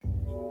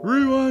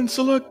Rewind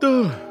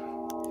selector.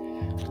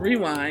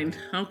 Rewind.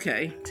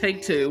 Okay,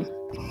 take two.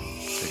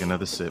 Take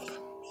another sip.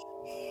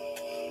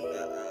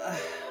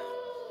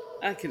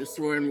 I could have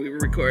sworn we were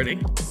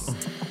recording.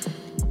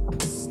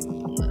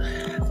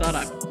 Thought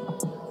I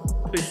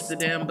pushed the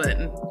damn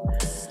button.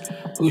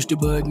 Push the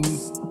button.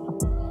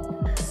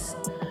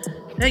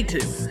 Take two.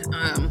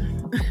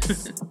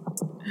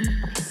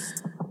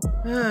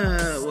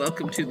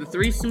 Welcome to the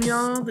threesome,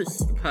 y'all. This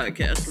is the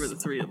podcast where the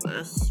three of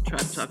us try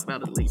to talk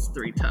about at least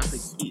 3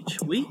 topics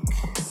each week.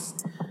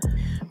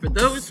 For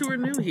those who are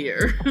new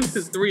here,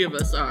 the three of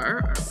us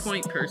are our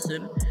point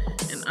person,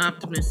 an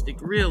optimistic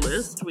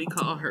realist. We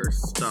call her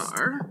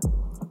Star.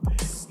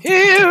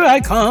 Here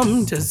I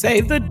come to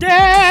save the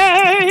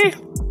day.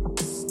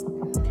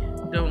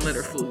 Don't let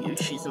her fool you.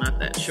 She's not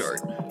that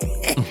short.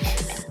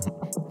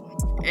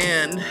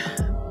 And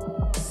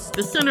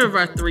the center of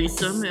our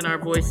threesome and our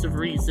voice of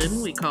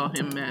reason, we call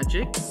him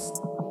Magic.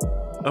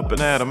 Up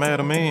and at 'em,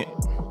 Ant.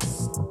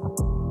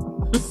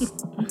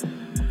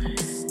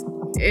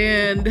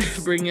 And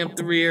bringing up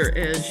the rear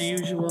as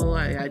usual,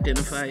 I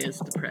identify as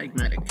the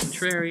pragmatic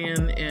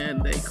contrarian,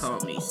 and they call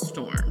me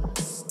Storm.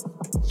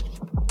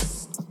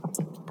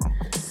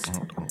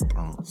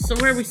 So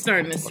where are we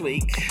starting this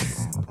week?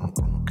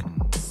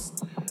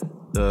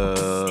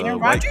 The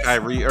white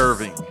Kyrie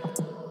Irving.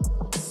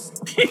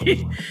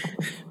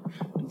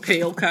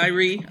 Pale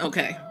Kyrie?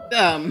 Okay.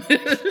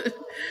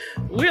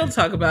 We'll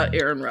talk about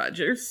Aaron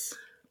Rodgers.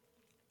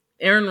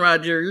 Aaron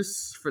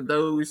Rodgers, for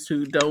those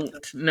who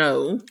don't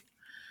know,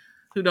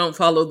 who don't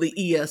follow the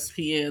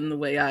ESPN the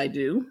way I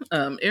do,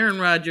 Aaron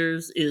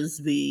Rodgers is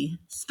the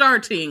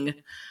starting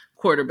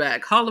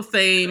quarterback, Hall of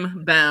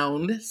Fame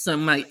bound,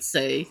 some might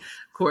say,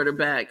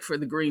 quarterback for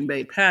the Green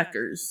Bay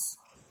Packers.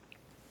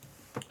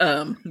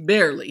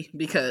 Barely,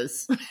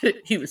 because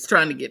he was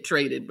trying to get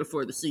traded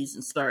before the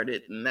season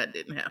started, and that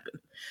didn't happen.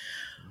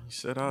 He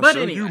said, I'll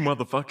show you,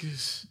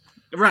 motherfuckers.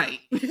 Right.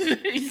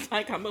 He's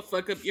like, I'm gonna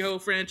fuck up your whole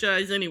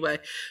franchise anyway.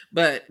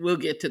 But we'll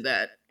get to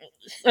that.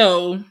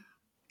 So,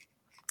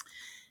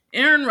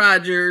 Aaron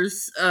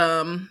Rodgers,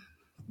 the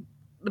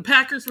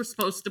Packers were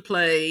supposed to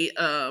play,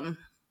 who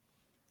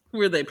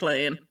were they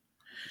playing?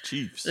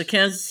 Chiefs. The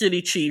Kansas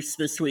City Chiefs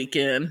this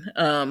weekend.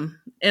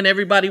 And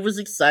everybody was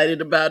excited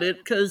about it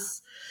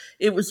because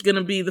it was going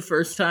to be the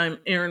first time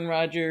Aaron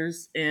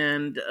Rodgers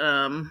and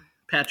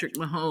Patrick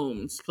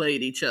Mahomes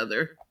played each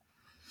other.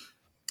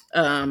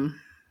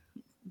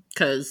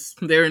 Because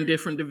they're in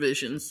different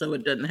divisions, so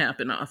it doesn't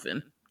happen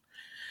often.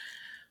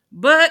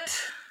 But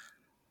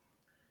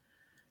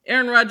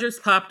Aaron Rodgers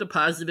popped a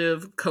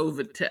positive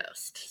COVID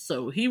test.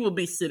 So he will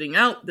be sitting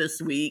out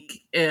this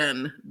week.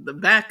 And the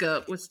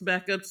backup, what's the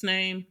backup's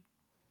name?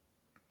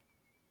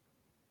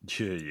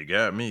 Yeah, you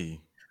got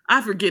me.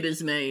 I forget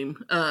his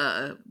name.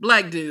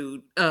 Black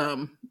dude,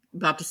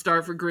 about to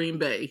start for Green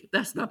Bay.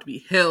 That's about to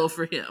be hell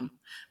for him.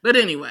 But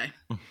anyway.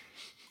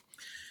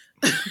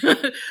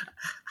 I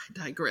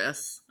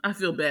digress. I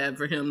feel bad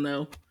for him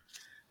though.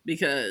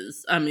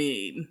 Because, I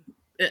mean,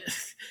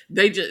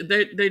 they're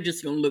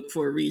just gonna look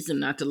for a reason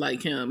not to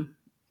like him.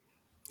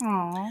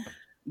 Aww.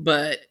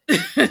 But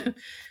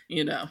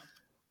you know,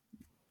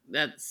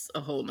 that's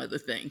a whole nother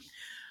thing.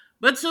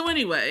 But so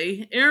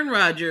anyway, Aaron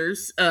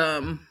Rodgers,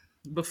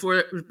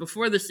 before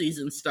the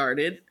season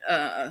started,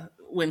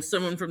 when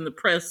someone from the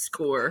press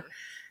corps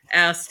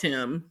asked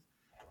him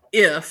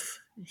if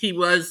he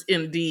was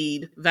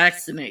indeed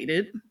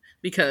vaccinated,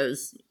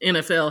 because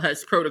NFL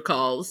has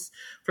protocols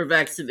for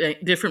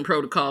different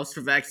protocols for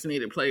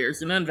vaccinated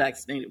players and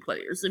unvaccinated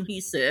players. And he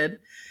said,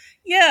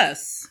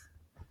 yes,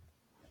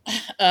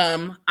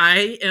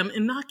 I am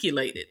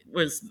inoculated,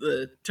 was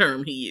the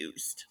term he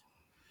used.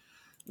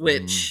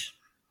 Which,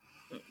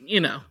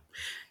 you know,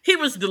 he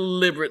was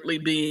deliberately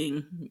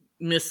being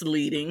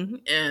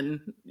misleading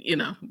and, you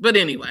know, but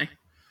anyway.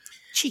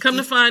 Cheeky. Come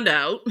to find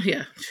out,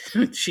 yeah,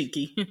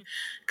 cheeky.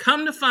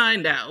 Come to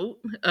find out,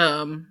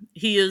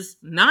 he is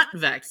not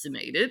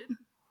vaccinated.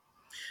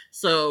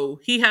 So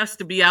he has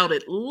to be out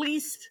at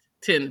least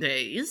 10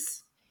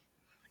 days.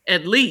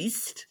 At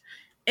least.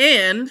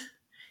 And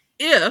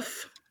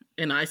if,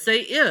 and I say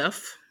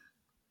if,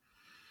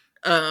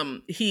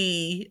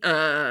 he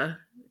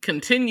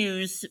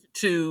continues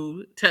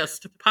to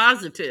test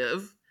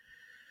positive,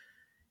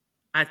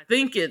 I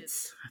think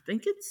it's,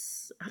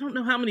 I don't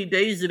know how many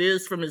days it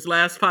is from his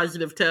last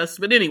positive test,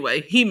 but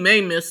anyway, he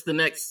may miss the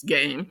next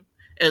game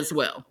as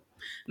well.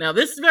 Now,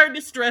 this is very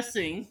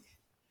distressing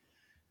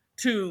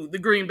to the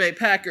Green Bay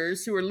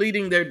Packers, who are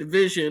leading their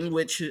division,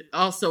 which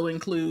also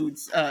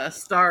includes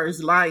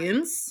Stars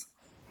Lions.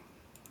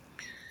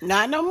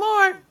 Not no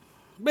more.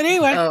 But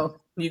anyway. Oh,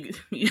 wait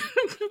a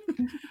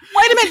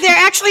minute, they're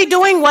actually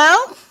doing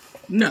well?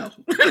 No,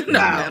 they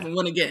haven't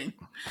won a game.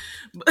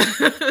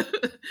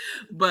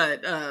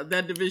 But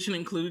that division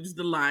includes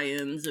the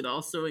Lions. It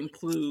also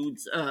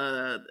includes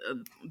the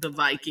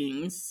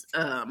Vikings,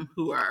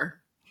 who are,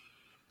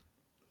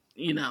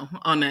 you know,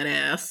 on that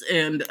ass.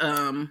 And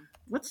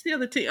what's the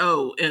other team?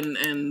 Oh,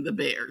 and the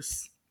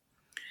Bears.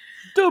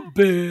 The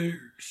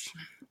Bears.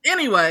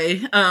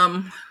 Anyway,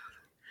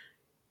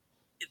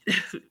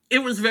 it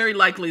was very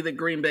likely that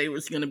Green Bay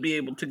was going to be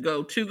able to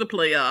go to the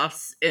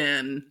playoffs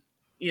and,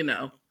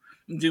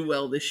 do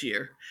well this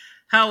year.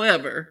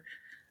 However,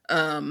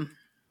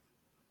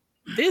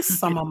 this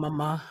summer,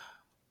 mama.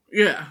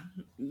 Yeah,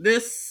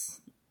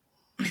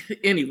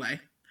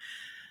 anyway,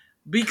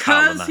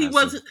 because he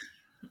wasn't,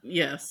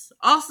 yes.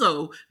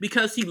 Also,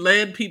 because he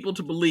led people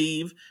to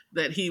believe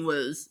that he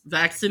was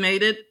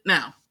vaccinated.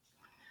 Now,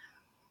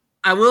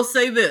 I will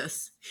say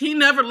this. He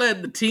never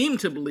led the team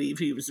to believe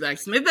he was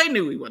vaccinated. They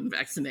knew he wasn't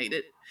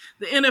vaccinated.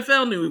 The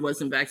NFL knew he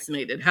wasn't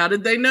vaccinated. How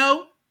did they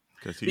know?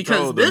 Because he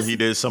told them he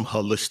did some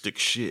holistic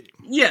shit.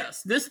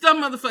 Yes, this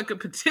dumb motherfucker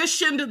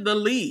petitioned the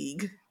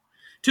league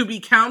to be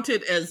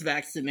counted as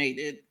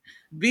vaccinated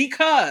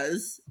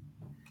because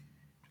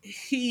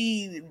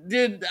he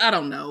did, I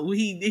don't know,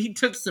 he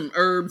took some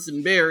herbs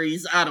and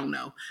berries, I don't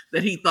know,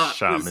 that he thought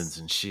shamans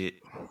and shit.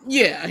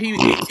 Yeah, he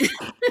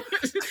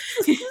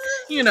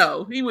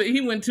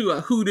went to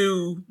a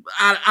hoodoo,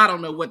 I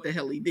don't know what the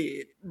hell he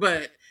did,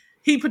 but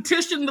he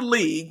petitioned the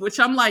league, which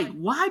I'm like,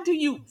 why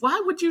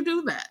would you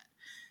do that?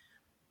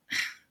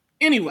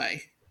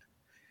 Anyway,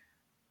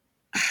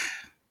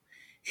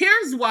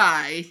 here's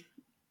why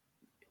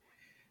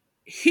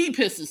he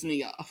pisses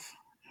me off.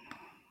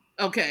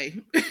 Okay,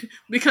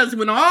 because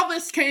when all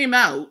this came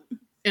out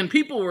and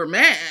people were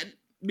mad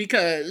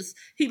because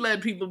he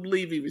led people to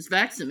believe he was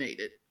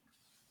vaccinated,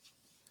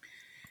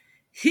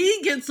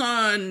 he gets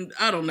on,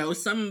 I don't know,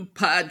 some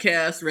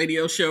podcast,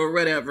 radio show or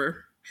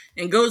whatever,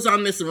 and goes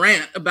on this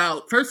rant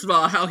about, first of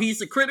all, how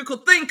he's a critical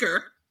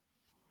thinker,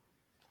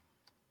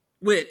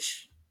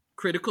 which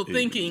critical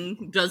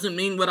thinking doesn't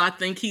mean what I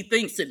think he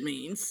thinks it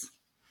means.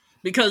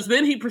 Because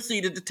then he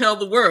proceeded to tell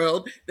the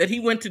world that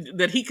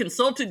he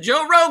consulted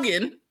Joe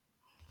Rogan.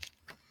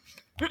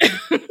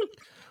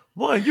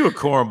 Well, you a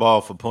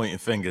cornball for pointing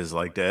fingers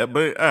like that,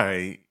 but all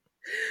right.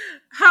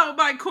 How am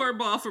I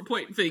cornball for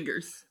pointing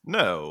fingers?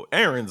 No,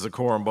 Aaron's a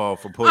cornball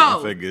for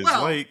pointing fingers.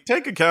 Well,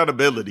 take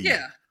accountability.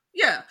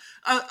 Yeah.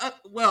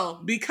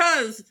 Well,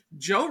 because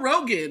Joe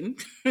Rogan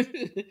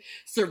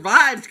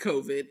survived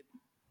COVID,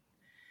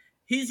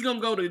 he's going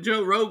to go to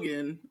Joe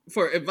Rogan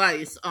for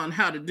advice on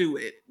how to do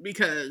it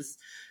because,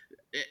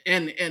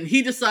 and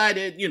he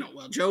decided,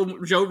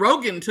 Joe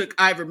Rogan took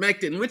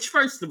ivermectin, which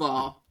first of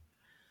all,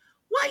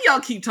 why y'all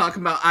keep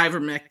talking about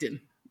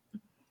ivermectin?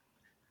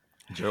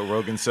 Joe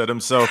Rogan said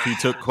himself he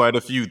took quite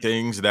a few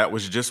things. That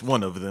was just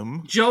one of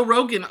them. Joe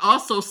Rogan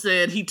also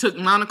said he took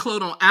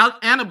monoclonal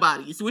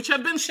antibodies, which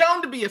have been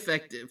shown to be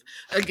effective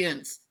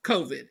against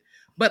COVID.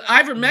 But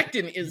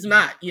ivermectin is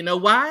not. You know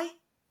why?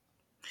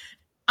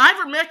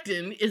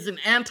 Ivermectin is an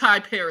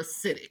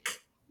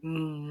anti-parasitic.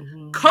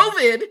 Mm-hmm.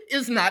 COVID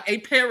is not a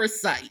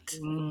parasite.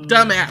 Mm-hmm.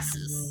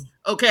 Dumbasses.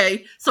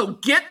 Okay? So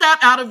get that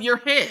out of your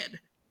head.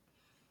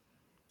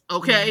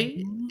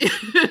 Okay?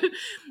 Mm-hmm.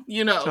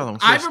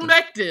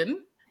 Ivermectin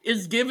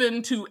is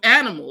given to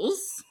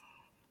animals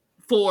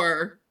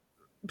for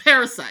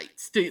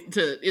parasites.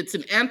 It's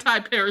an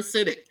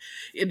anti-parasitic.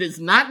 It is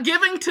not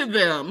given to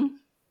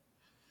them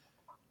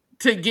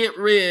to get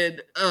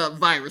rid of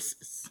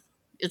viruses.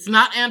 It's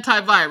not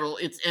antiviral,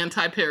 it's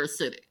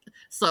anti-parasitic.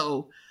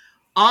 So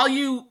all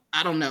you,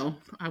 I don't know,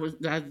 I was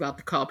about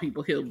to call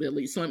people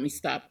hillbillies, so let me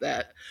stop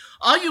that.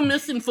 All you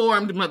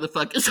misinformed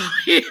motherfuckers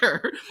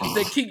here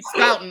that keep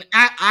spouting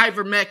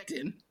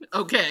ivermectin,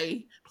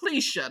 okay,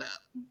 please shut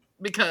up.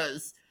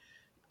 Because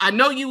I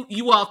know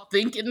you all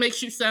think it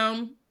makes you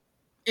sound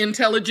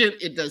intelligent.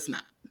 It does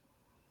not.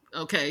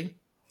 Okay?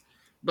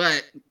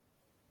 But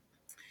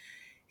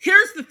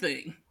here's the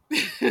thing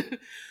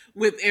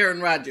with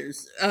Aaron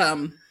Rodgers.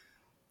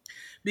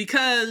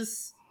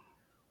 Because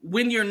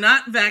when you're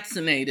not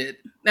vaccinated,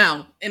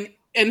 now, and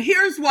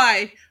here's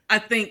why I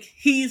think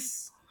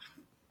he's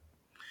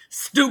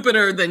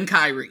stupider than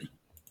Kyrie.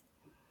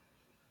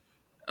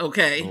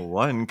 Okay?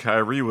 One,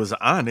 Kyrie was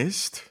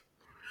honest.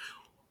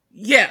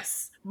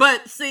 Yes,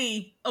 but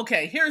see,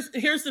 okay, here's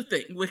the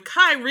thing. With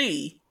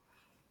Kyrie,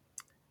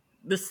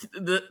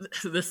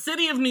 the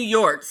city of New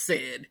York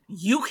said,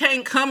 you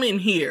can't come in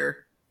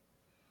here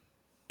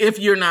if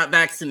you're not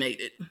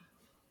vaccinated.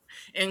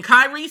 And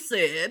Kyrie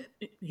said,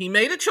 he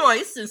made a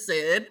choice and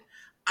said,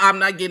 I'm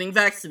not getting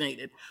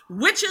vaccinated,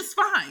 which is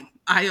fine.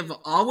 I have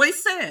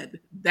always said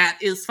that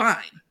is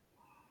fine.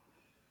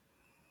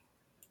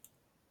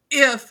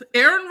 If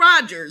Aaron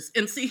Rodgers,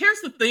 and see,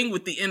 here's the thing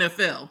with the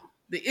NFL.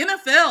 The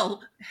NFL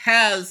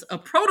has a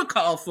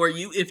protocol for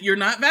you if you're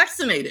not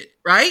vaccinated,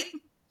 right?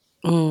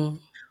 Mm.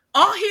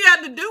 All he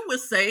had to do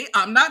was say,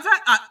 I'm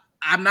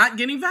not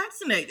getting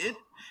vaccinated.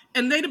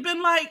 And they'd have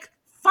been like,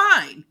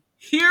 fine,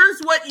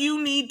 here's what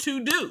you need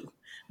to do.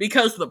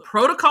 Because the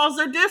protocols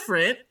are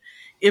different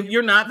if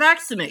you're not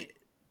vaccinated.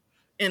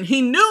 And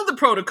he knew the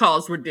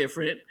protocols were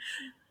different,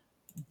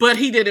 but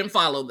he didn't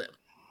follow them.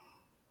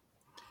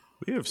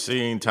 We have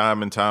seen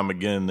time and time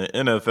again the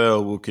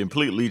NFL will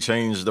completely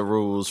change the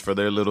rules for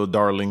their little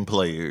darling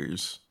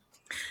players.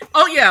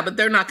 Oh, yeah, but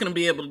they're not going to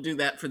be able to do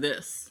that for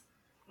this.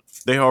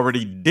 They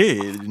already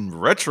did. In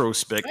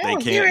retrospect, they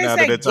can't now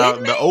that it's out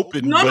in the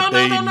open, but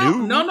they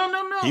knew.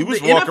 No. He was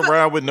the walking NFL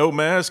around with no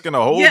mask and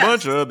a whole Yes.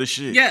 bunch of other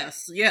shit.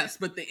 Yes,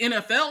 but the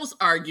NFL's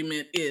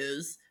argument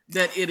is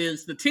that it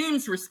is the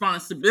team's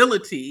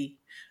responsibility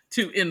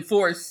to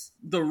enforce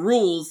the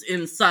rules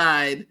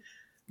inside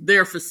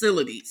their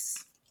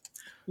facilities,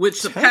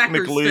 which the Packers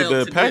Technically, failed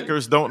the to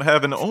Packers don't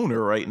have an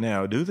owner right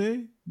now, do they?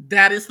 do.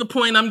 That is the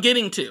point I'm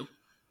getting to.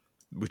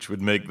 Which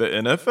would make the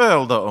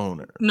NFL the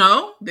owner.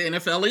 No, the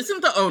NFL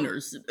isn't the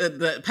owners.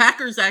 The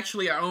Packers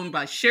actually are owned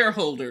by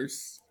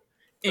shareholders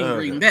in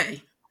Green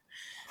Bay.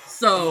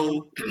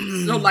 So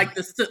like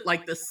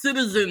the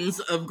citizens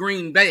of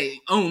Green Bay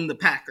own the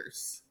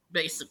Packers,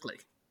 basically.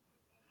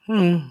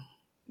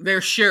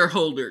 They're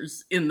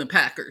shareholders in the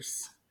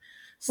Packers.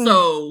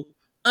 So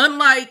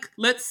unlike,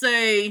 let's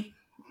say,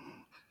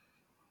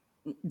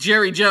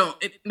 Jerry Jones.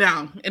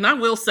 Now, and I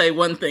will say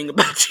one thing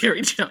about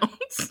Jerry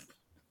Jones.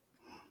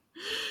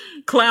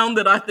 Clown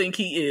that I think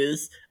he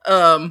is.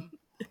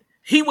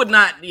 He would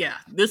not,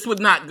 this would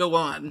not go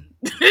on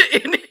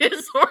in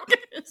his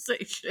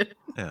organization.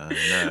 Yeah,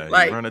 no,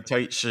 Like, you run a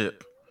tight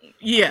ship.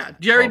 Yeah,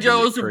 Jerry Albeit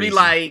Jones would be crazy.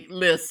 like,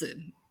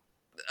 listen,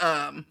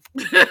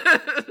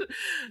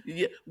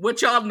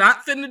 what y'all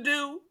not finna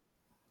do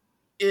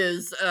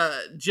is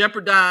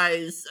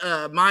jeopardize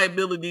my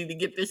ability to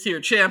get this here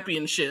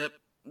championship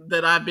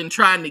that I've been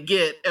trying to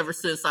get ever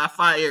since I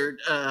fired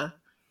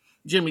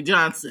Jimmy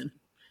Johnson.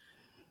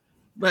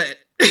 But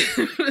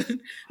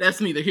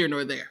that's neither here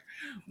nor there.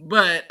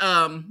 But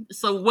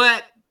so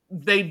what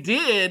they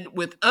did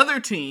with other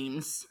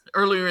teams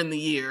earlier in the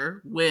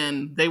year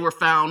when they were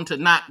found to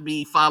not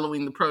be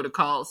following the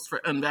protocols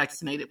for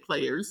unvaccinated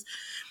players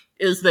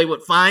is they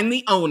would fine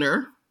the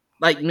owner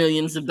like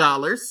millions of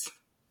dollars,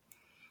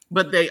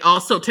 but they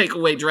also take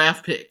away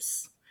draft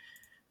picks.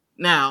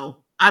 Now,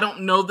 I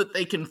don't know that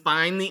they can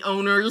fine the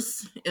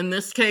owners in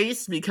this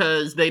case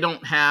because they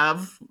don't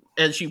have,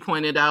 as you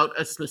pointed out,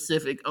 a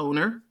specific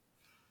owner.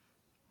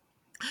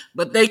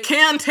 But they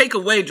can take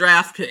away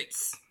draft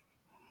picks.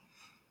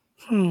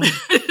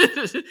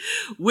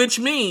 Which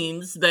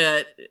means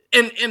that,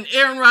 and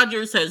Aaron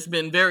Rodgers has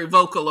been very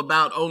vocal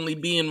about only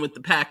being with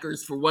the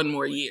Packers for one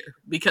more year.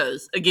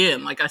 Because,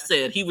 again, like I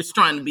said, he was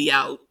trying to be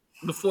out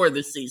before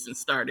this season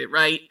started,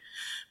 right?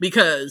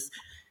 Because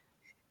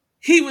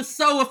he was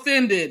so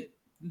offended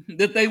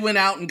that they went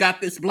out and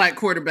got this black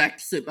quarterback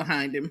to sit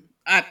behind him.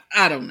 I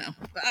don't know.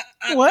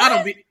 What? I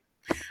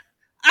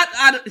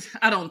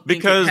don't think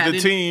Because the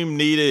team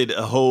needed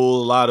a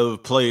whole lot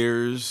of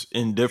players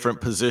in different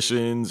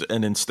positions,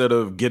 and instead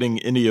of getting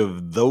any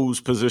of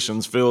those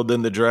positions filled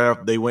in the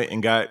draft, they went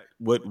and got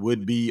what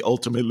would be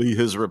ultimately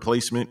his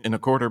replacement in a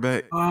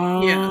quarterback. Yes.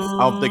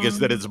 I don't think it's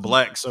that it's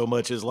black so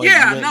much as like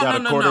Yeah, we ain't no,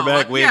 got no, a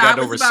quarterback, no. we ain't Yeah, got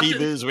I no was about to-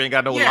 receivers, we ain't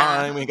got no Yeah.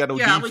 line, we ain't got no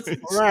Yeah, I was-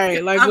 defense.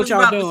 Right, like I what was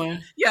y'all about to- doing?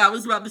 Yeah, I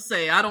was about to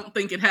say, I don't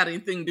think it had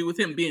anything to do with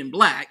him being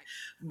black,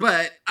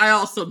 but I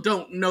also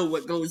don't know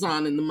what goes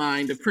on in the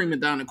mind of prima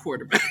donna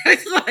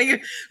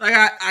quarterbacks.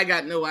 I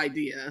got no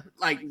idea,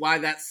 like, why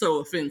that's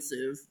so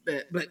offensive.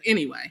 But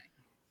anyway,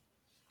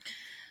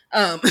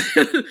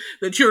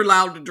 that you're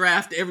allowed to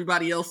draft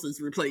everybody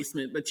else's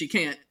replacement, but you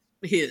can't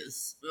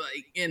his.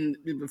 Like, and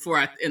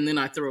then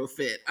I throw a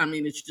fit. I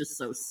mean, it's just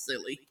so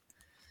silly.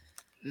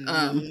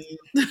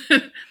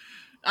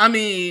 I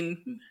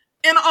mean,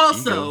 and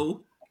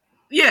also,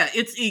 yeah,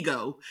 it's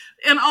ego.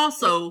 And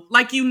also,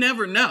 like, you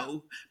never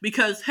know,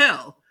 because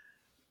hell,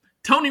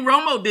 Tony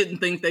Romo didn't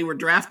think they were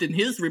drafting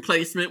his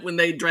replacement when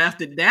they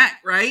drafted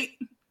Dak, right?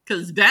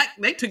 Because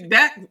they took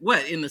Dak,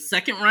 in the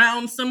second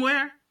round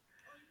somewhere?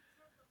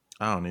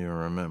 I don't even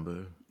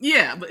remember.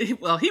 Yeah, but he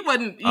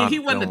wasn't the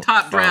don't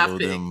top draft follow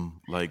pick. them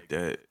like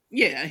that.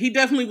 Yeah, he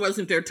definitely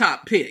wasn't their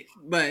top pick,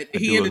 but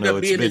he ended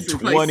up being his It's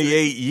been replacement.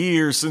 28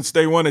 years since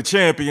they won a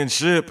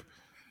championship.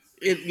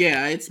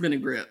 It's been a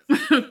grip.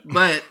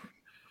 But,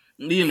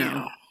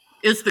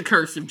 it's the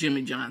curse of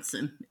Jimmy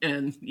Johnson.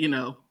 And,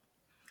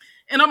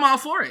 and I'm all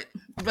for it.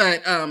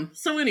 But,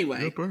 so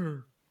anyway,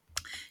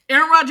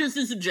 Aaron Rodgers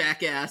is a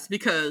jackass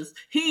because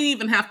he didn't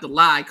even have to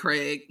lie,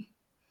 Craig.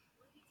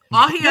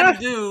 All he had to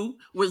do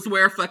was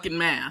wear a fucking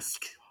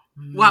mask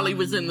while he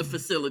was in the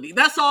facility.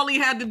 That's all he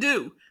had to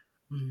do.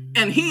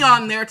 And he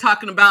on there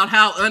talking about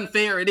how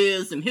unfair it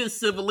is and his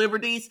civil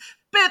liberties.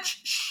 Bitch,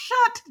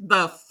 shut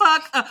the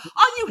fuck up.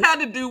 All you had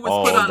to do was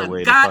All put the on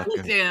way a to fucking-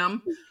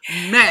 goddamn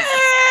mask.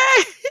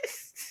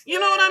 You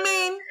know what I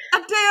mean? A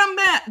damn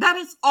mask. That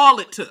is all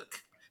it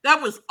took.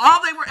 That was all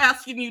they were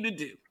asking you to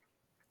do.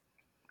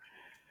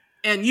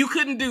 And you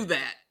couldn't do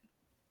that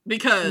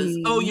because,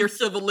 your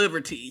civil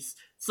liberties.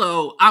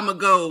 So I'm going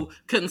to go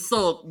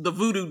consult the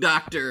voodoo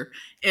doctor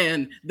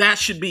and that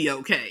should be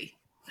okay.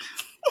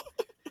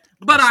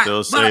 But I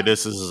Still say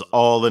this is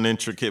all an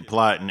intricate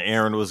plot, and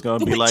Aaron was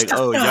gonna be like,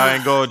 "Oh, y'all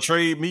ain't gonna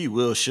trade me?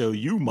 We'll show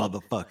you,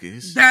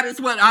 motherfuckers."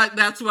 that's what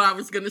I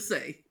was gonna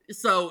say.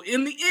 So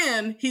in the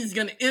end, he's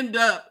gonna end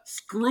up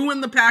screwing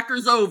the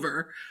Packers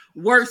over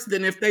worse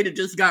than if they'd have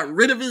just got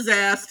rid of his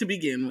ass to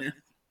begin with.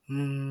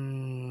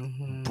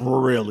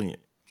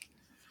 Brilliant.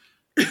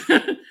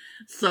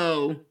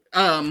 So,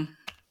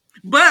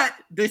 But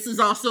this is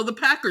also the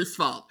Packers'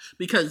 fault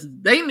because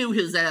they knew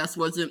his ass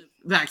wasn't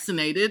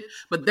vaccinated,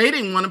 but they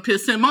didn't want to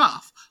piss him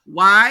off.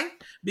 Why?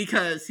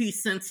 Because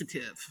he's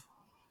sensitive.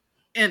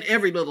 And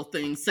every little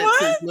thing sets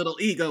his little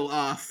ego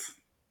off,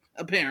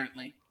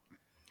 apparently.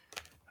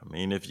 I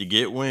mean, if you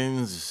get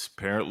wins,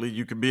 apparently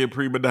you could be a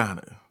prima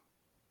donna.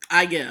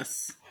 I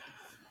guess.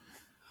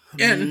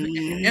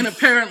 And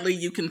apparently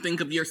you can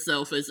think of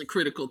yourself as a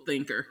critical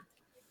thinker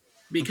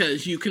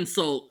because you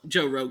consult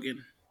Joe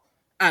Rogan.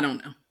 I don't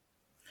know.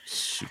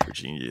 Super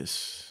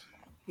genius.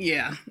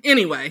 Yeah.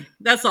 Anyway,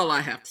 that's all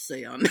I have to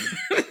say on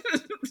that.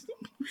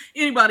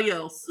 Anybody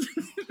else?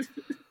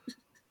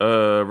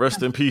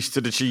 Rest in peace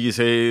to the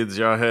Cheeseheads.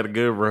 Y'all had a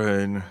good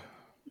run.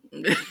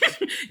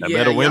 I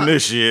better win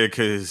this year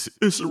because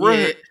it's a run.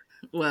 Yeah,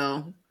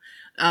 well,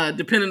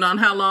 depending on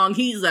how long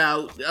he's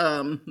out,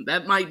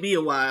 that might be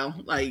a while.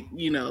 Like,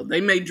 they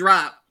may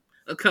drop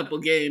a couple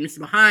games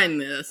behind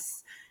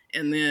this,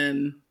 and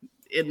then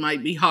it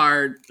might be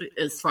hard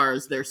as far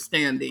as their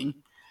standing.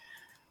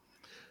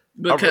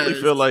 Because, I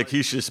really feel like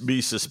he should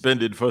be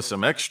suspended for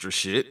some extra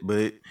shit,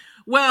 but...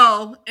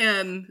 Well,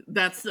 and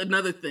that's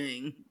another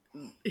thing.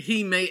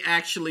 He may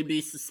actually be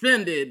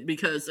suspended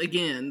because,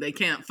 again, they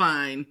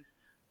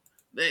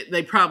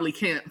probably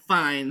can't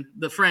find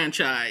the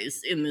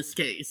franchise in this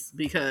case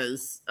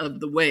because of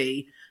the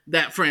way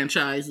that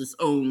franchise is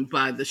owned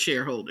by the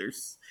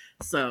shareholders.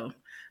 So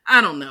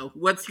I don't know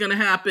what's going to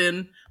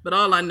happen, but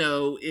all I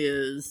know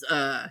is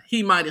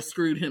he might have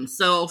screwed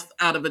himself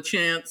out of a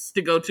chance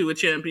to go to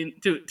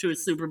a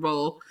Super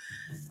Bowl.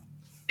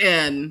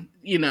 And,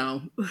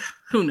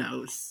 who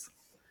knows?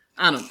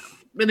 I don't know.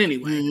 But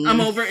anyway, I'm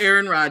over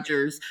Aaron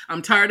Rodgers.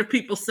 I'm tired of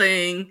people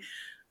saying,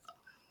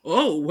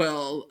 oh,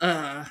 well,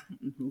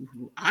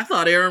 I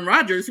thought Aaron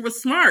Rodgers was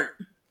smart.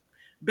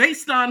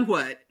 Based on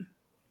what?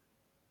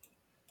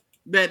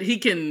 That he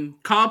can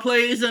call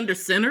plays under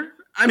center?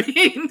 I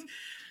mean,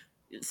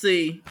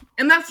 see,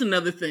 and that's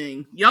another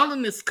thing. Y'all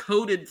in this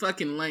coded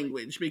fucking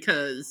language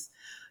because,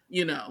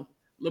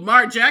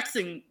 Lamar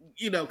Jackson,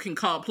 can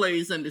call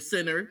plays under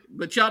center,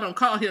 but y'all don't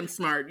call him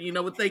smart. You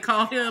know what they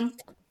call him?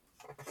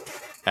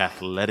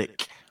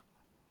 Athletic.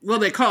 Well,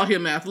 they call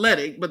him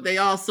athletic, but they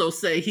also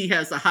say he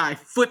has a high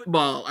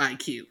football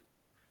IQ.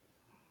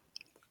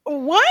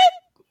 What?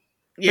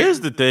 Yeah. Here's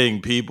the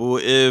thing, people.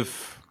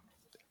 If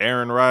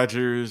Aaron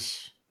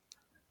Rodgers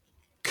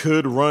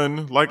could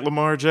run like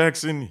Lamar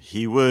Jackson,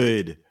 he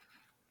would.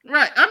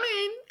 Right. I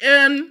mean,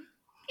 and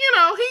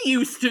he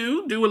used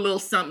to do a little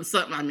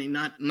something. I mean,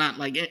 not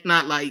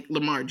like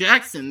Lamar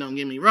Jackson. Don't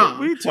get me wrong.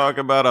 But we talk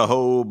about a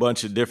whole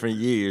bunch of different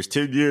years.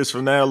 10 years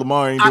from now,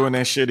 Lamar ain't doing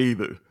that shit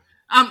either.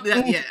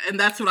 Yeah, and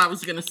that's what I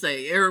was gonna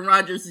say. Aaron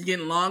Rodgers is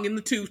getting long in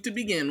the tooth to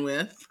begin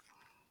with,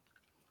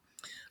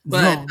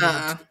 but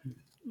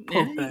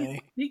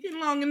he getting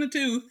long in the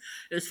tooth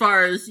as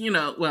far as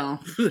Well,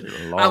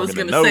 I was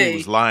gonna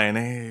say lion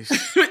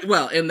ass.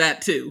 Well, and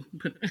that too,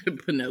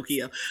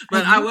 Pinocchio.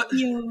 But I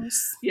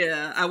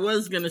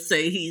was gonna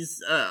say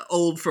he's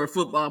old for a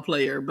football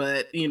player.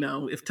 But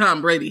if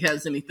Tom Brady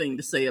has anything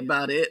to say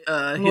about it,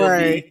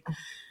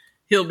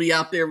 he'll be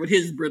out there with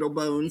his brittle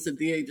bones at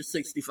the age of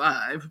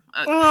 65.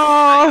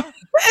 Anomaly.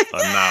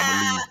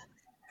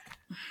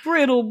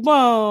 Brittle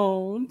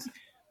bones.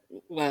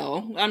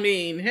 Well, I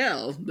mean,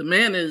 hell, the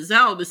man is,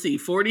 how old is he?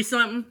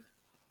 40-something?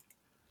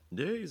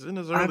 Yeah, he's in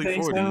his early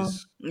 40s. So.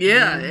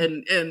 Yeah,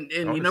 and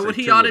you know what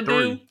he ought to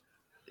do?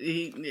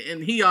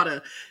 He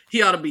ought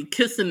to be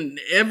kissing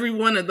every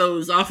one of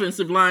those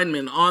offensive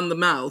linemen on the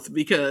mouth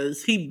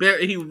because he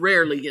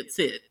rarely gets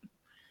hit.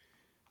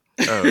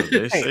 Oh,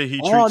 they say he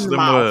treats them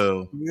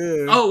well.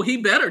 Yeah. Oh, he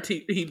better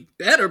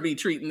be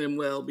treating them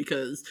well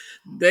because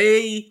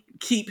they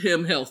keep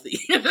him healthy.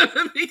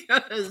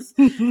 Because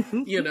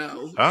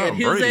at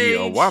his Brady, age,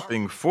 a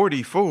whopping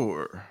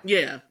 44.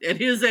 Yeah, at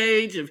his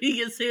age, if he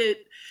gets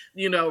hit,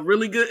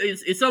 really good,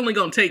 it's only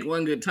going to take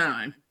one good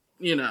time,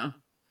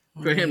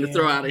 for him to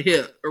throw out a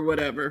hit or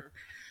whatever.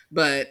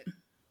 But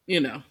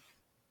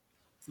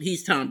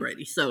he's Tom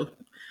Brady. So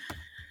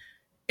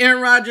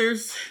Aaron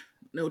Rodgers,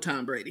 no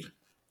Tom Brady.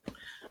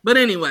 But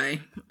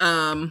anyway,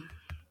 in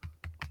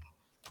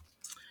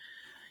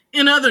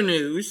other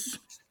news,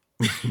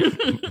 the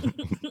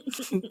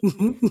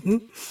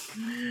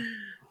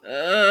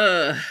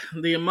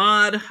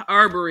Ahmaud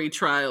Arbery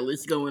trial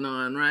is going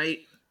on, right?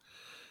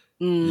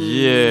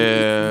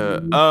 Yeah.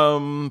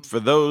 For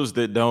those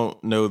that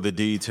don't know the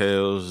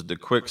details, the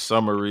quick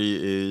summary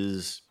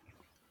is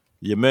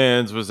your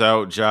mans was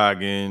out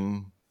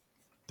jogging.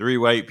 3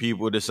 white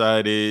people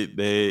decided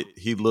that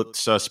he looked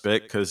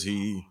suspect because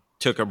he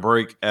took a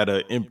break at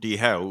an empty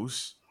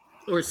house.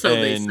 Or so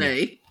they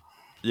say.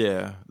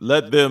 Yeah,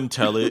 let them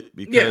tell it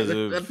because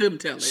let them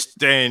tell it.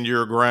 Stand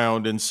your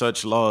ground and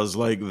such laws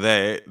like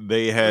that.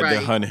 They had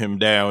to hunt him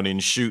down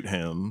and shoot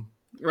him.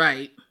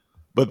 Right.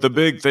 But the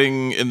big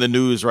thing in the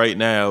news right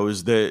now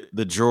is that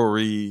the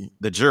jury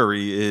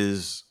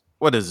is,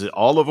 what is it?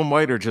 All of them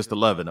white or just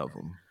 11 of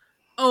them?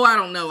 Oh, I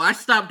don't know. I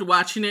stopped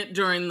watching it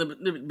during the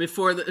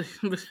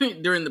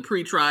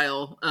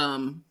pretrial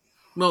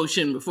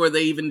motion before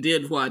they even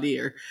did voir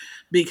dire,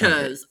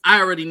 because I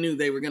already knew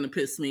they were going to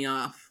piss me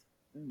off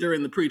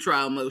during the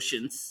pretrial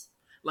motions.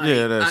 Like,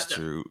 yeah, that's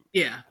true.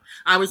 Yeah,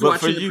 I was But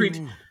watching for the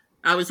you,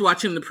 I was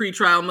watching the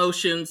pretrial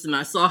motions, and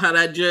I saw how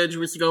that judge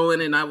was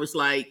going, and I was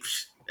like,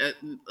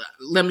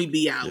 "Let me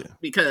be out,"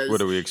 because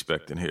what are we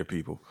expecting here,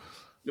 people?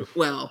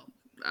 well,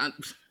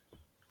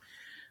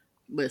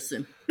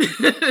 listen.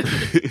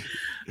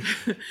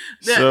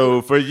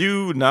 So for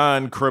you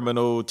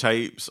non-criminal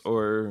types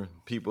or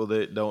people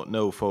that don't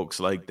know folks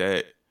like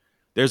that,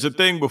 there's a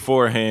thing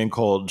beforehand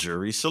called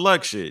jury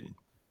selection,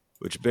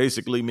 which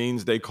basically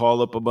means they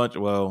call up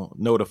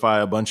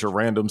notify a bunch of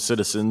random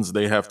citizens.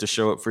 They have to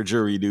show up for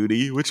jury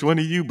duty. Which one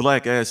of you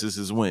black asses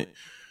has went?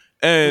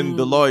 And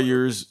the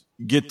lawyers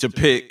get to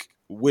pick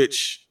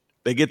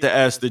they get to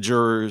ask the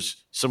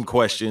jurors some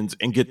questions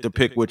and get to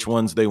pick which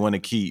ones they want to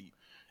keep.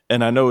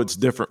 And I know it's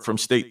different from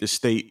state to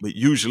state, but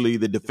usually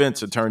the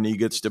defense attorney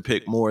gets to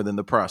pick more than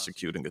the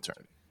prosecuting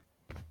attorney.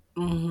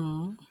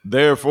 Mm-hmm.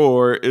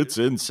 Therefore, it's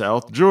in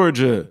South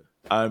Georgia.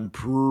 I'm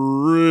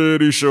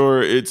pretty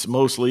sure it's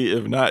mostly,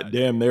 if not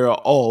damn near,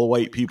 all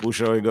white people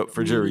showing up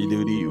for jury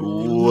duty.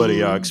 What do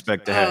y'all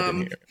expect to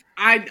happen here?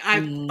 I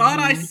thought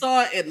I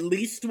saw at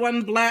least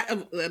one black,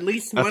 at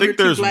least one I think or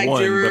two there's black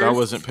one, jurors, but I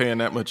wasn't paying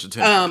that much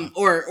attention.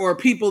 Or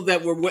people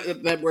that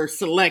were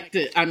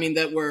selected. I mean,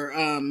 that were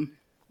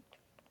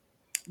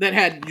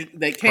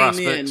that came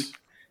Prospects.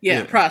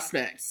 in,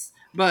 prospects.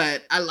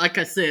 But like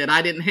I said,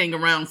 I didn't hang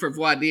around for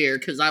voir dire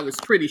because I was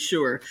pretty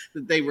sure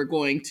that they were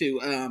going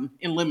to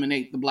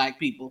eliminate the black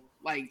people.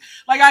 Like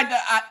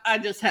I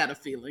just had a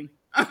feeling.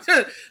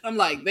 I'm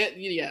like that.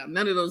 Yeah,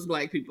 none of those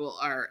black people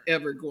are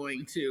ever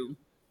going to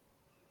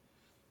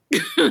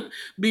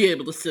be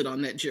able to sit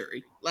on that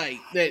jury.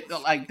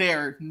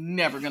 They're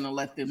never going to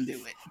let them do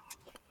it.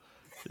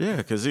 Yeah,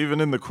 because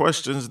even in the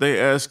questions they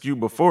ask you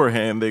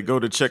beforehand, they go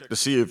to check to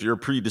see if you're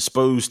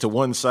predisposed to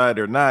one side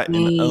or not.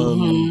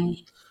 And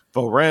if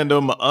a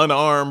random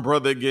unarmed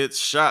brother gets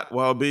shot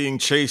while being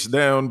chased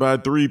down by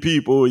 3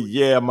 people,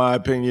 my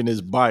opinion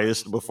is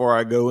biased before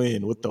I go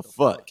in. What the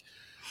fuck?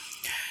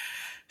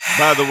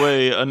 By the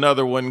way,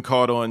 another one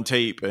caught on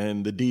tape,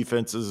 and the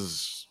defense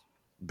is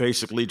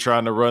basically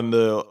trying to run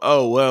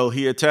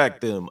he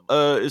attacked them.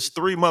 It's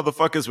 3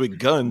 motherfuckers with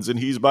guns, and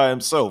he's by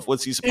himself.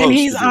 What's he supposed to do? And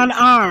he's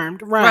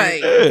unarmed,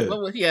 right?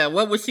 Yeah.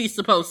 What was he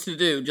supposed to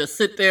do? Just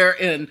sit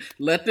there and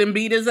let them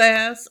beat his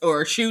ass,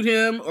 or shoot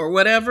him, or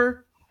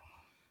whatever?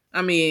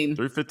 I mean,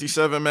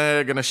 357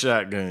 mag and a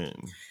shotgun.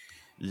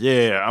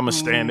 Yeah, I'm gonna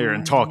stand there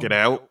and talk it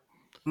out.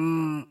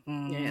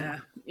 Yeah,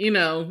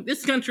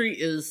 this country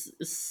is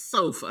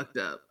so fucked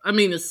up. I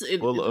mean, it's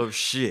full of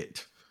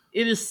shit.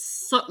 It is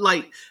so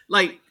like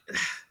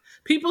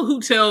people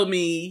who tell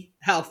me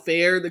how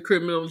fair the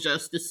criminal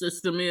justice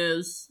system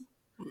is.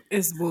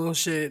 It's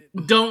bullshit.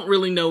 Don't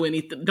really know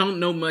anything. Don't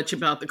know much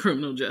about the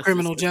criminal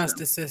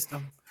justice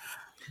system.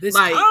 This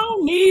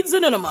town needs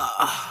an enema.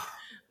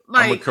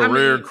 I'm a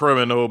career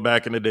criminal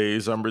back in the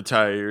days. I'm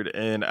retired,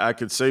 and I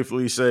could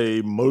safely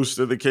say most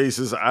of the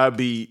cases I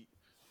beat,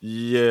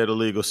 the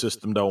legal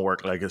system don't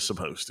work like it's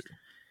supposed to.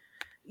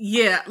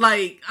 Yeah,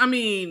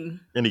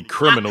 any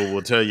criminal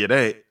will tell you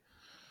that.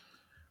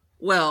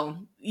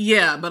 Well,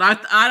 yeah, but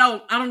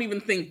I don't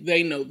even think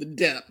they know the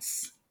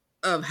depths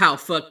of how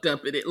fucked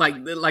up it is,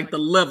 like the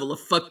level of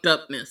fucked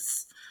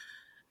upness.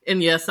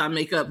 And yes, I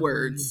make up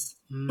words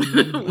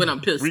when I'm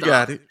pissed off. We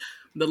got it.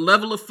 The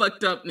level of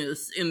fucked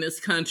upness in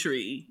this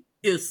country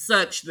is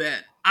such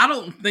that I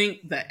don't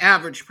think the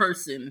average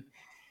person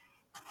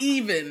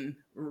even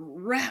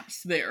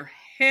wraps their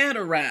head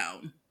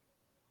around.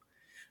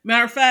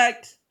 Matter of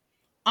fact,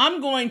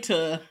 I'm going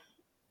to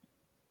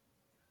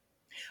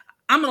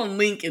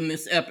link in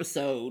this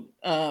episode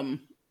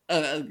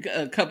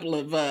a couple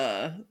of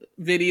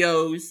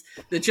videos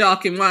that y'all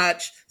can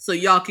watch so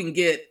y'all can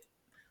get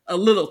a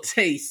little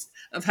taste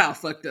of how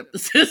fucked up the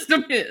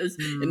system is.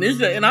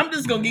 And I'm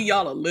just going to give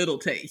y'all a little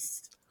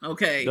taste.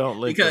 Okay. Don't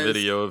link the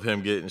video of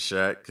him getting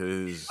shot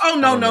because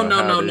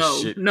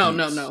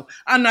no.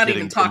 I'm not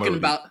even talking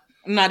about.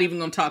 I'm not even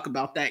going to talk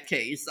about that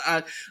case.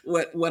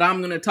 What I'm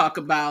going to talk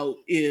about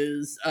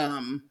is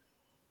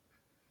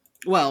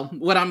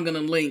what I'm going to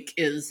link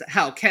is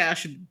how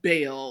cash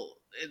bail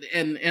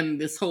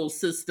and this whole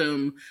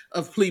system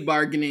of plea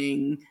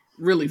bargaining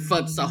really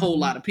fucks a whole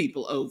lot of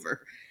people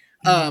over.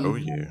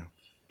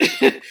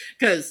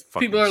 Because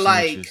people are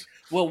like,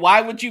 well,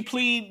 why would you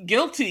plead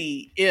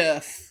guilty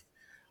if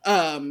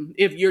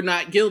you're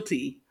not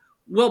guilty?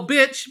 Well,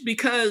 bitch,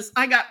 because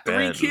I got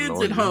 3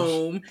 kids at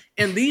home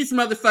and these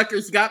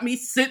motherfuckers got me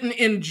sitting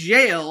in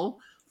jail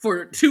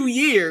for 2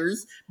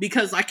 years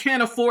because I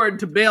can't afford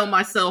to bail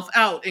myself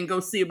out and go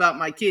see about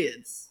my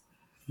kids.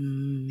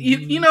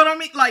 You know what I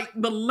mean? Like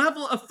the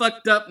level of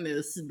fucked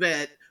upness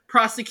that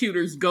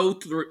prosecutors go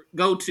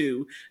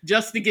to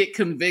just to get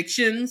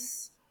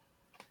convictions,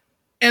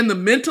 and the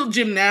mental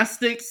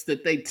gymnastics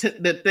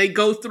that they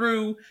go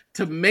through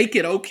to make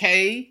it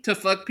okay to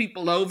fuck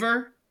people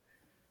over.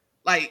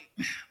 Like,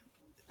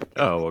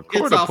 Oh, a It's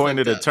all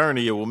court-appointed fucked up.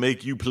 attorney will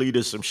make you plead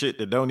to some shit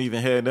that don't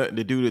even have nothing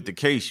to do with the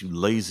case, you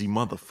lazy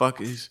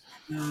motherfuckers.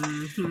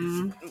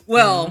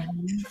 Well,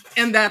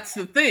 and that's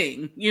the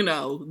thing, you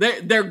know,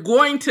 they're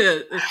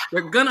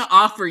gonna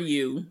offer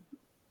you.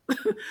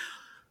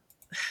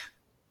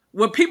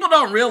 What people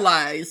don't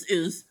realize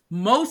is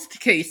most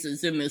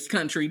cases in this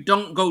country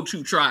don't go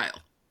to trial.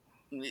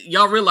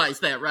 Y'all realize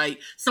that, right?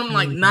 Something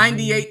like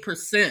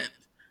 98%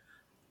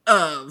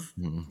 of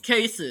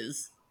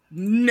cases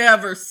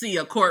never see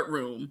a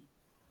courtroom,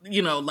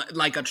 you know,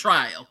 like a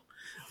trial.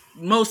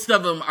 Most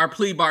of them are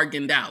plea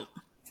bargained out.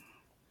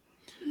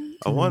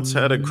 I once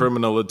had a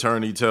criminal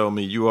attorney tell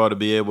me you ought to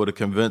be able to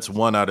convince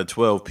 1 out of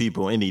 12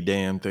 people any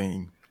damn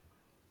thing.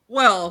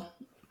 Well,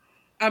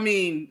 I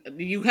mean,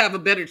 you have a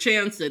better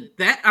chance at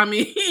that. I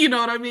mean, you know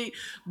what I mean?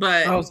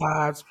 But Those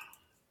odds.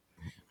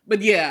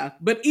 But yeah,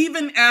 but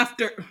even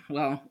after,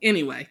 well,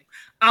 anyway,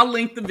 I'll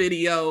link the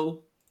video.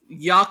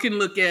 Y'all can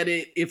look at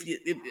it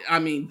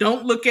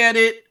don't look at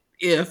it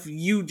if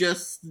you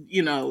just,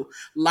 you know,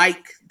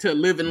 like to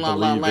live in La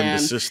La Believe in the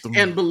Land system.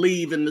 and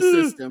believe in the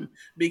system.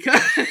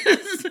 Because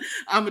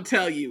I'm going to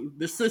tell you,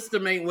 the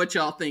system ain't what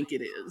y'all think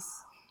it is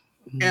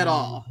at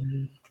all.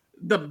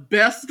 The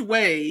best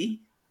way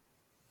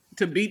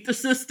to beat the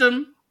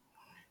system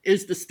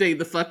is to stay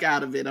the fuck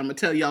out of it. I'm going to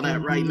tell y'all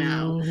that right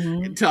now.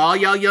 And to all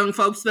y'all young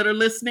folks that are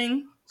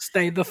listening,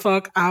 stay the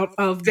fuck out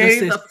of the stay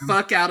system. the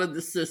fuck out of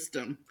the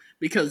system.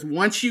 Because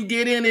once you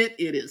get in it,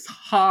 it is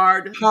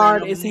hard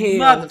as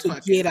hell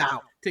to get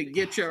out. To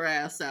get your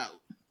ass out.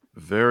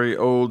 Very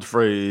old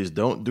phrase,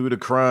 don't do the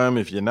crime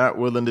if you're not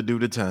willing to do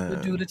the time.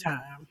 To do the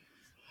time.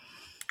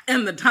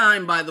 And the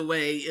time, by the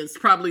way, is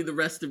probably the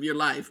rest of your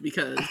life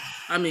because,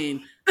 I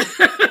mean,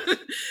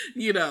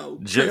 you know.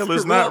 Jail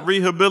is not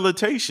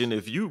rehabilitation.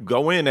 If you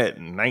go in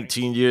at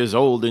 19 years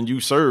old and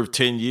you serve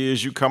 10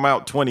 years, you come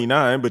out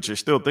 29, but you're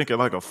still thinking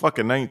like a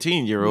fucking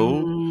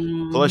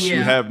 19-year-old. Plus,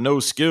 you have no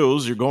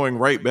skills. You're going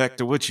right back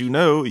to what you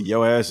know.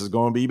 Your ass is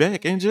going to be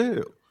back in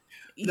jail.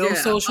 No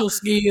social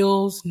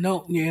skills.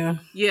 No,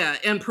 Yeah,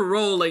 and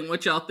parole ain't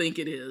what y'all think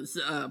it is.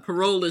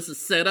 Parole is a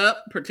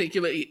setup,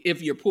 particularly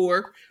if you're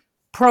poor.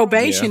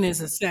 Probation is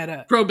a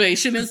setup.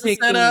 Probation is a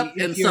setup,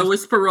 and so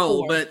is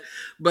parole. Poor.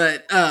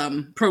 But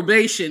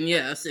probation,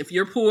 yes. If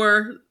you're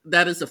poor,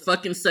 that is a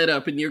fucking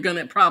setup, and you're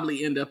gonna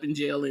probably end up in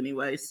jail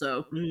anyway.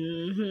 So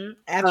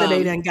after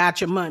they done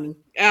got your money.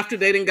 After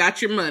they done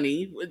got your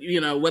money,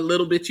 you know, what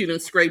little bit you done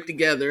scraped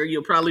together,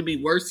 you'll probably be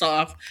worse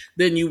off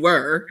than you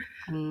were.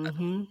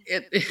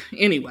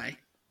 Anyway,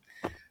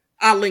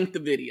 I'll link the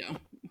video.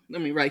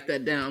 Let me write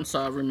that down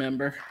so I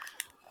remember.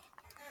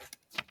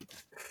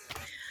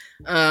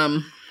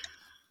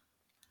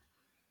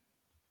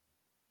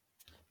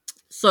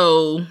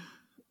 So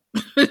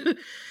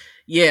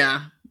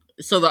yeah,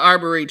 so the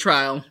Arbery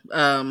trial,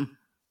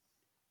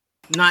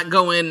 not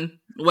going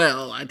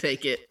well, I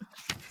take it.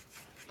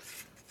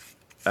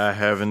 I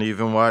haven't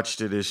even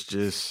watched it. It's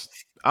just,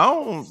 I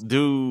don't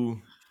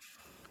do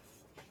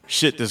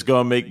shit that's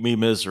gonna make me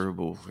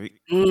miserable.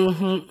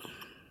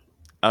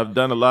 I've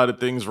done a lot of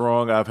things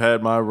wrong. I've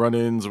had my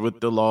run-ins with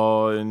the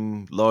law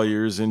and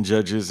lawyers and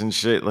judges and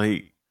shit.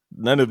 Like,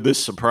 none of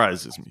this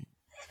surprises me.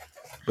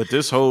 But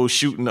this whole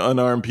shooting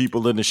unarmed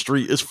people in the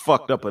street is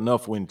fucked up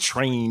enough when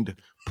trained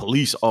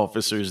police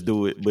officers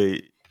do it,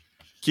 but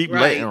keep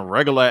letting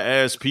regular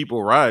ass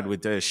people ride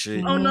with that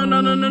shit. Oh,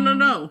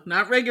 no.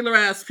 Not regular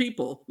ass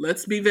people.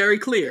 Let's be very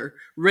clear.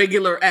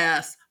 Regular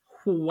ass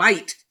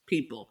white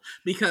people.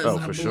 Because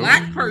a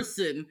black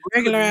person...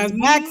 Regular ass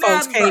black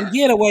folks can't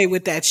get away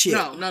with that shit.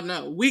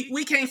 No.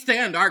 We can't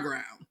stand our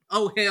ground.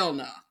 Oh, hell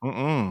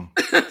no.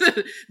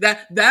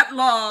 That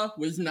law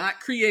was not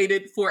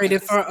created for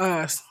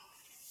us.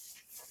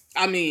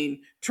 I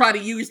mean, try to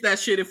use that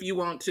shit if you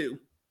want to.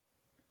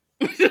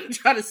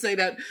 Try to say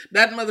that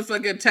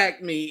motherfucker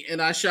attacked me and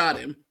I shot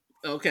him.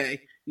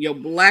 Okay. Your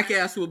black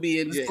ass will be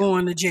in jail.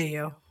 Going to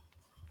jail.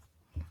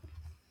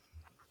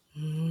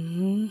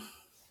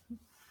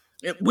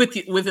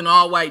 With an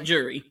all-white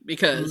jury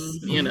because,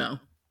 you know,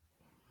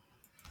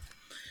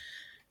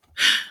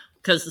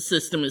 because the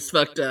system is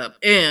fucked up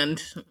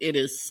and it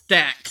is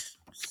stacked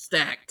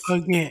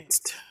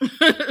against.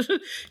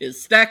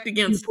 It's stacked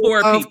against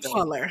poor of people.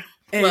 Color.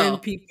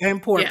 And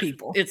poor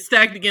people. It's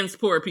stacked against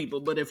poor people.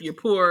 But if you're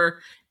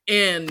poor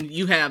and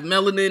you have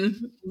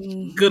melanin,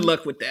 good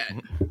luck with that.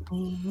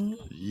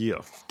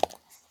 Yeah.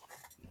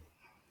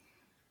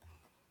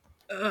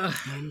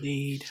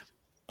 Indeed.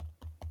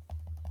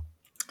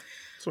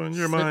 So in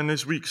your mind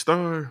this week,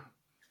 Star?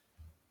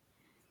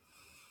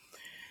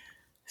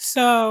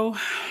 So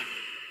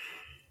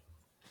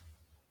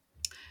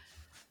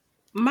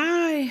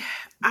I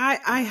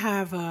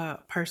have a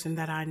person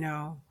that I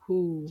know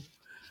who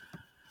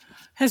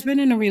has been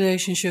in a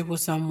relationship with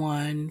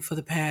someone for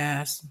the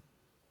past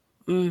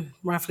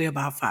roughly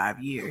about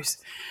 5 years.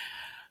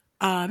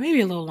 Maybe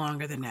a little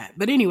longer than that.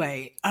 But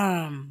anyway,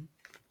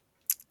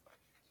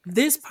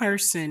 this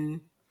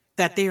person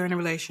that they're in a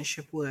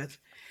relationship with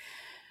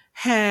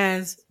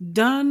has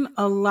done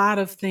a lot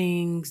of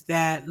things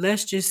that,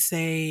 let's just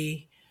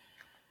say,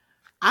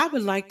 I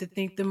would like to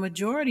think the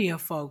majority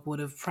of folk would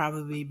have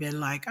probably been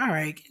like, all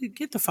right,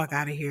 get the fuck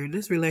out of here.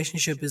 This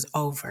relationship is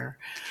over.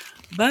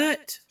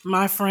 But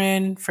my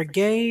friend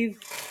forgave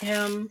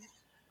him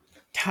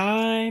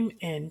time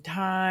and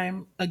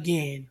time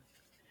again.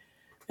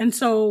 And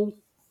so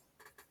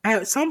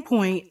at some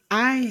point,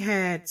 I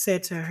had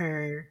said to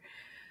her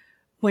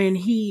when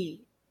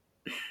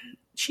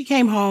she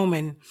came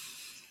home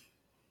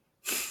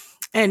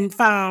and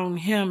found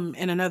him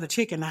and another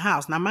chick in the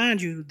house. Now,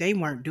 mind you, they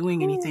weren't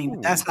doing anything,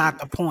 but that's not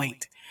the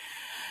point.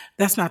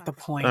 That's not the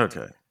point.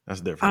 Okay,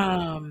 that's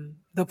different.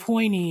 The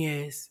point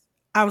is,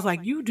 I was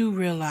like, you do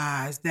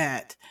realize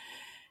that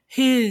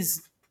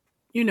his,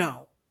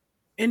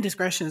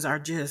 indiscretions are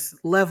just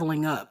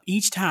leveling up.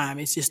 Each time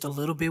it's just a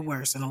little bit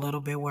worse and a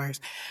little bit worse.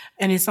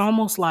 And it's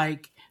almost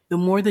like the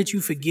more that you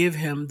forgive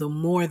him, the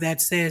more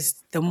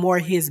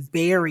his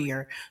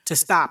barrier to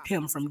stop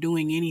him from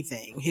doing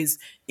anything, his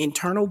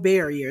internal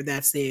barrier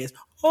that says,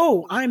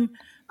 oh, I'm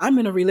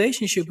in a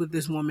relationship with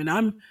this woman.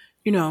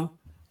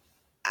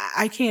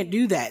 I can't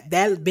do that.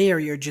 That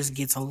barrier just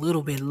gets a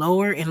little bit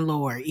lower and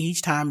lower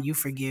each time you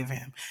forgive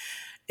him.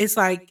 It's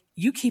like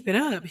you keep it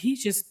up,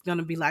 he's just going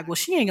to be like, well,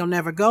 she ain't going to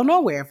never go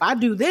nowhere. If I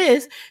do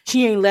this,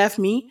 she ain't left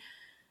me.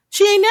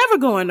 She ain't never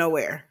going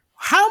nowhere.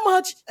 How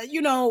much,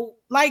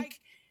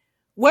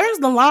 where's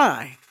the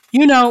line?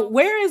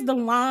 Where is the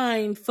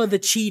line for the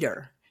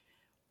cheater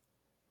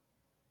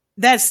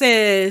that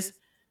says,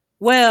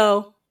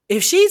 well,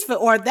 if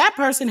or that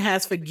person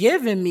has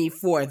forgiven me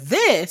for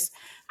this,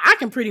 I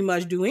can pretty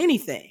much do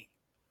anything.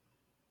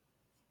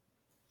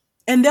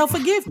 And they'll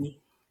forgive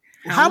me.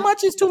 How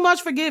much is too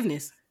much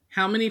forgiveness?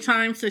 How many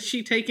times has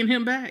she taken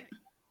him back?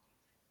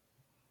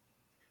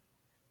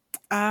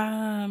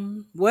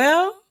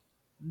 Well,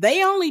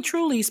 they only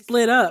truly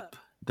split up.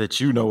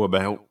 That you know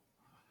about.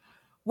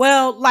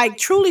 Well, like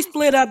truly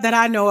split up that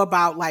I know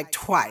about like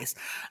twice.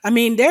 I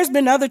mean, there's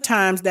been other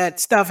times that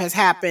stuff has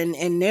happened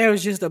and there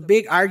was just a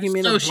big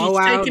argument. So she's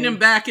taken him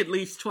back at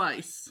least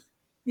twice.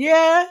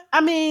 Yeah, I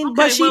mean,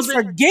 but she's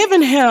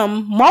forgiven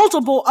him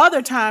multiple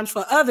other times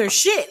for other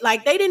shit.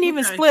 Like they didn't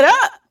even split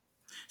up.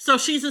 So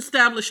she's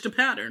established a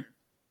pattern.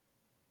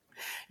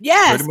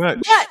 Yes. But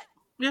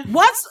yeah.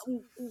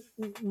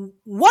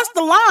 What's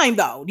the line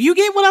though? Do you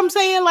get what I'm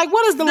saying? Like,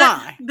 what is the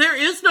line? There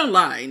is no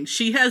line.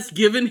 She has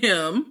given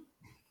him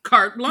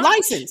carte blanche.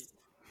 License.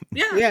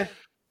 Yeah.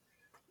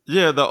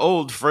 Yeah, the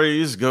old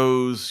phrase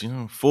goes,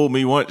 fool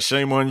me once,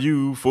 shame on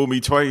you. Fool me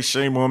twice,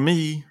 shame on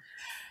me.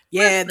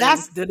 Yeah,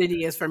 that's what it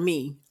is for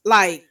me.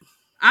 Like,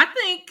 I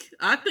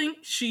think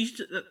she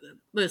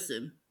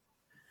listen.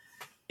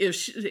 If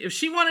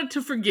she wanted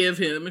to forgive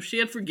him, if she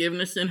had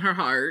forgiveness in her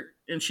heart,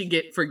 and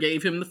she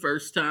forgave him the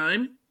first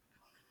time,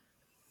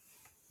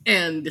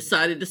 and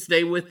decided to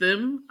stay with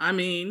him, I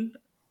mean,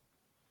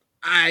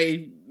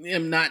 I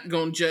am not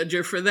going to judge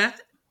her for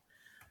that.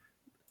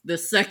 The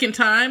second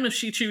time, if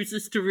she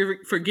chooses to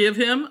forgive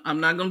him, I'm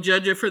not going to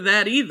judge her for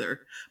that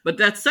either. But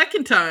that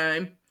second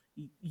time,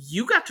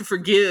 you got to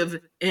forgive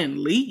and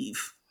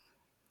leave.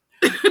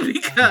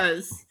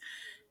 Because,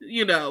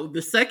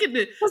 the second...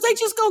 Because they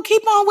just going to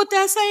keep on with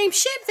that same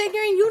shit,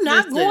 figuring you're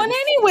not going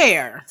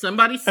anywhere.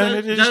 Somebody said...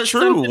 And it is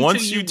true.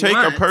 Once you take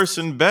a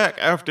person back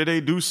after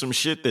they do some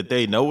shit that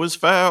they know is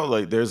foul,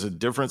 like there's a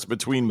difference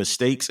between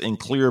mistakes and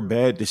clear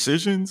bad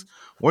decisions.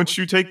 Once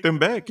you take them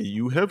back,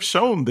 you have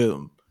shown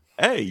them,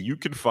 hey, you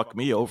can fuck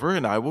me over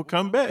and I will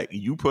come back.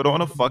 You put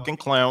on a fucking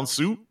clown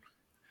suit,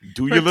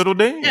 do your little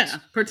dance. Yeah,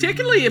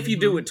 particularly if you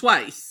do it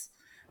twice.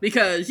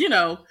 Because,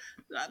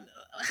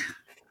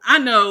 I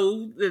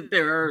know that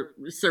there are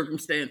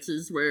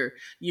circumstances where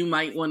you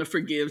might want to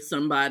forgive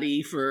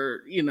somebody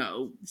for,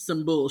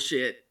 some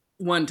bullshit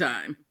one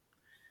time.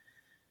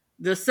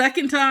 The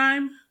second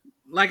time,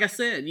 like I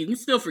said, you can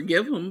still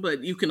forgive them,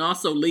 but you can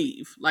also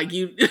leave. Like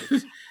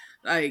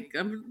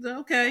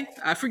okay,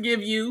 I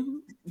forgive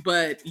you,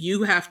 but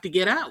you have to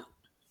get out.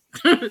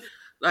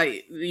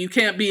 Like, you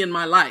can't be in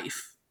my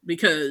life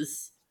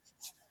because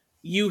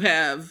you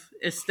have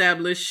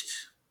established...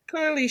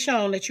 clearly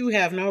shown that you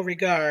have no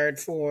regard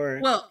for,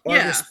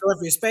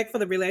 respect for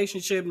the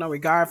relationship, no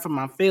regard for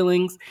my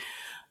feelings.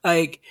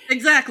 Like,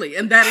 exactly.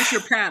 And that is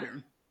your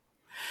pattern.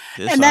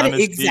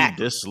 Dishonesty,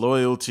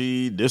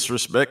 disloyalty,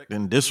 disrespect,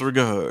 and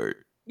disregard.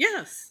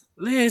 Yes.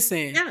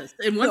 Listen. Yes.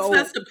 And once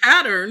that's the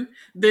pattern,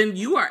 then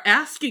you are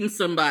asking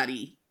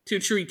somebody to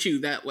treat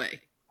you that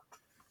way.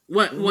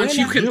 Once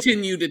you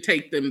continue to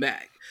take them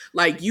back.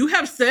 Like, you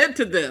have said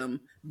to them,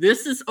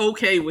 this is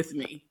okay with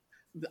me.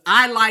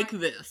 I like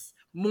this.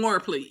 More,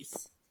 please.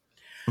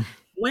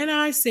 When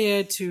I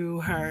said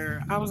to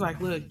her, I was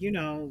like, look,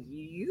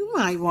 you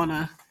might want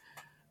to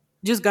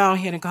just go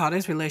ahead and call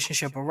this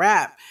relationship a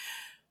wrap.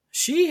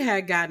 She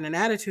had gotten an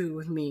attitude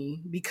with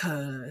me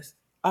because...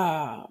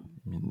 you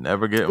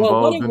never get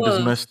involved in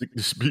domestic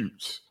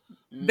disputes.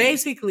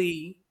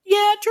 Basically,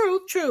 yeah,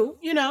 true,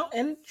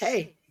 and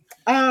hey...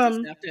 you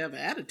have to have an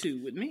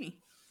attitude with me.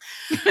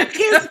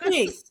 Here's the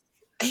thing.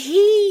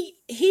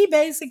 He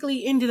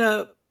basically ended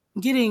up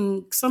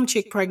getting some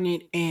chick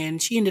pregnant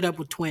and she ended up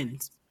with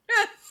twins.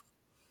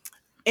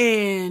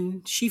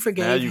 And she Now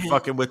forgave you him.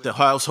 fucking with the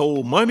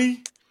household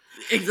money.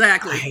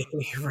 Exactly.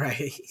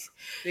 Right.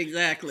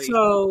 Exactly.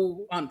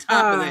 So On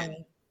top of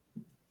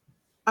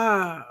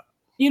that.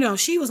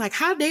 she was like,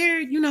 how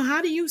dare,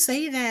 how do you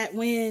say that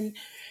when,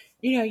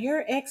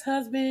 your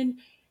ex-husband,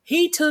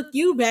 he took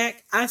you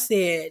back? I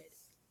said,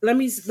 let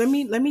me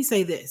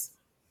say this.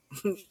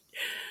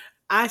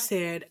 I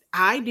said,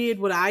 I did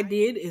what I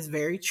did is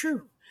very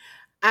true.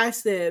 I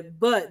said,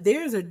 but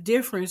there's a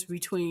difference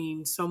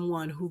between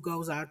someone who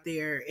goes out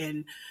there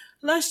and,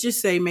 let's just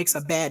say, makes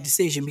a bad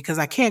decision, because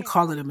I can't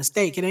call it a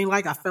mistake. It ain't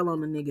like I fell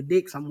on a nigga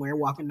dick somewhere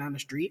walking down the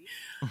street.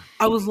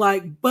 I was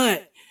like,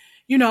 but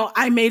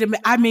I made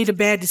a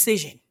bad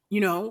decision.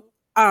 No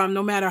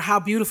matter how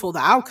beautiful the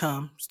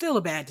outcome, still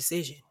a bad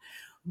decision.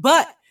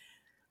 But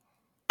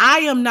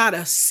I am not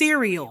a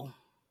serial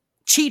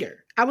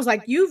cheater. I was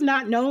like, you've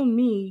not known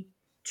me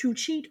to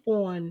cheat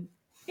on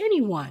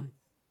anyone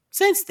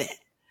since then.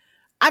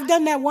 I've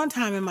done that one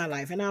time in my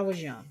life and I was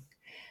young.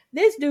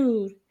 This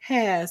dude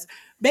has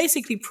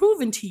basically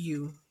proven to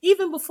you,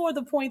 even before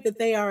the point that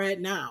they are at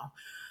now,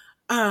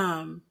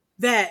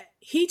 that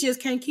he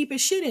just can't keep his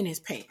shit in his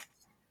pants.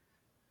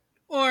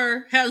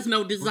 Or has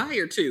no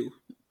desire to.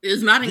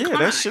 Is not inclined.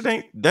 Yeah, that shit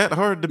ain't that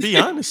hard to be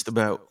honest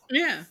about.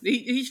 Yeah,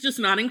 he's just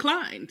not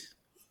inclined.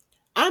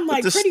 I'm But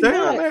like, to pretty stay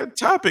much. on that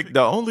topic,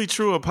 the only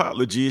true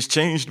apology is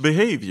changed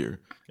behavior.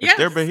 Yes. If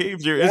their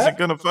behavior isn't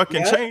gonna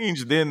fucking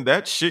change, then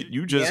that shit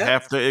you just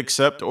have to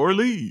accept or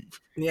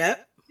leave.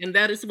 Yep. And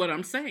that is what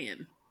I'm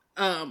saying.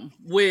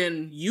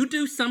 When you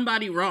do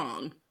somebody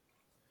wrong,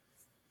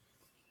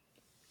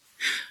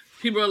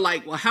 people are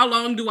like, well, how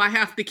long do I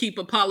have to keep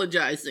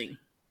apologizing?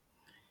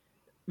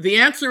 The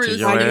answer is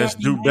your ass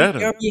do better.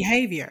 Your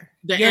behavior.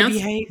 The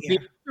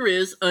answer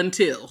is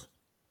until.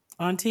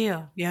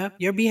 Yep,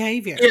 your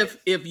behavior.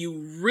 If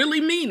you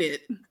really mean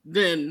it,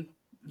 then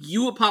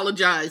you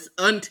apologize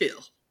until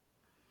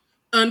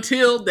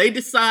they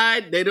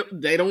decide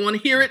they don't want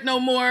to hear it no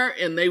more,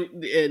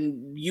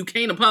 and you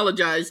can't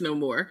apologize no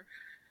more.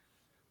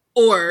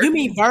 Or you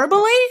mean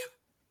verbally?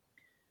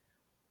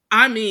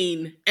 I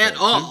mean at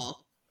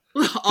all.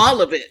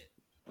 All of it.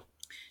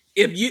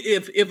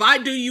 If I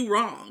do you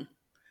wrong,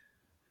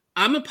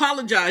 I'm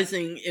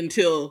apologizing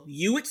until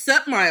you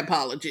accept my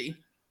apology,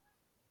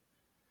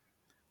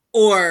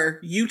 or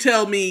you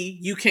tell me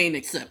you can't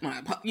accept my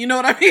apology. You know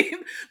what I mean?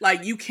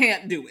 Like, you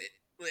can't do it,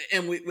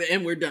 and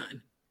we're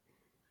done.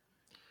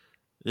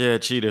 Yeah,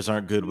 cheaters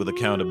aren't good with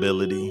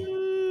accountability.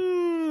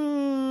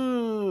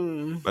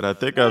 But I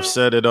think I've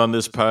said it on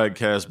this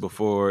podcast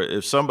before.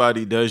 If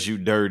somebody does you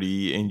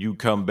dirty and you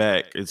come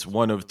back, it's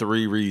one of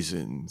three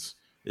reasons.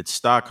 It's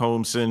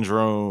Stockholm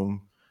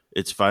Syndrome,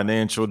 it's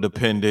financial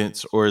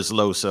dependence, or it's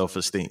low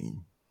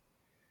self-esteem.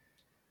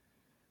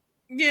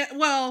 Yeah,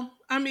 well,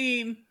 I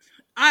mean,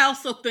 I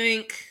also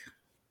think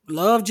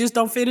love just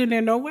don't fit in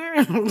there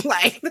nowhere.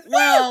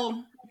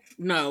 Well,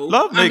 no.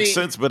 Love makes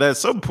sense, but at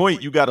some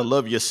point you got to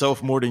love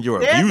yourself more than your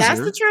abuser.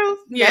 That's the truth.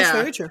 Yeah. That's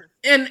very true.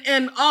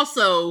 And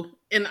also,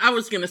 and I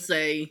was going to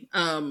say,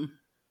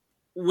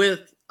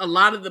 with a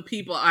lot of the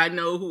people I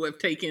know who have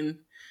taken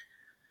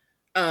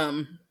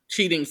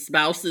cheating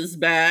spouses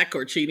back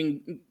or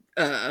cheating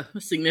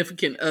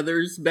significant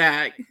others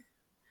back,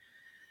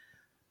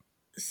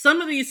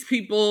 some of these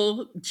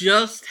people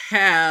just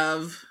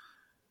have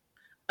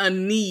a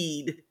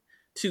need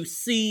to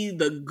see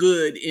the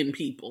good in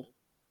people.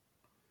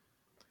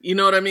 You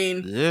know what I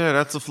mean? Yeah,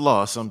 that's a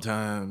flaw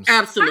sometimes.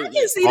 Absolutely. I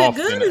can see the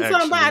good in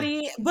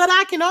somebody, but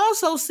I can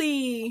also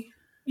see,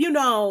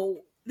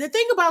 the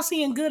thing about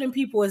seeing good in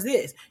people is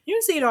this. You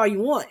can see it all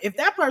you want. If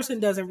that person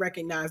doesn't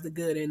recognize the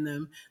good in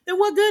them, then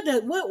what good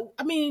does,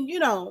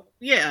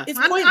 yeah, it's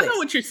I pointless. know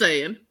what you're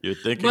saying. You're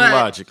thinking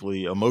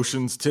logically.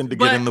 Emotions tend to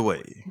get in the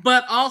way.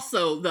 But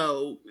also,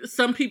 though,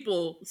 some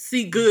people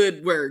see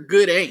good where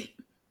good ain't.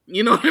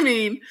 You know what I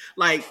mean?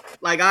 Like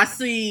I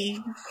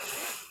see,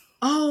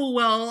 oh,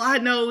 well, I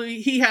know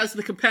he has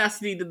the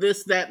capacity to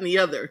this, that, and the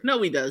other.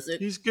 No, he doesn't.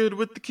 He's good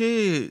with the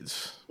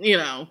kids.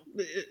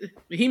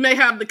 He may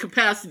have the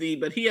capacity,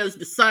 but he has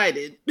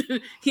decided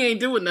he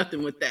ain't doing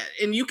nothing with that.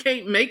 And you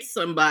can't make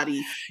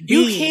somebody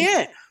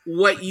be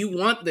what you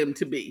want them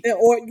to be.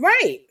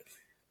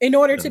 In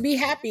order to be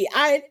happy.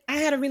 I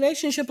had a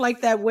relationship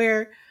like that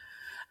where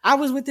I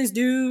was with this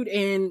dude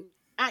and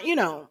I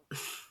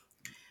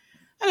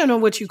don't know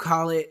what you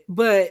call it,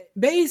 but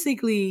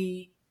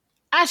basically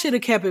I should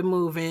have kept it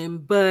moving,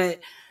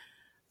 but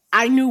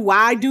I knew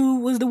why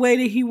dude was the way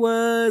that he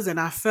was, and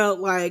I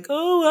felt like,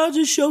 I'll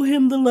just show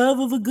him the love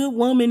of a good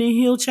woman and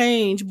he'll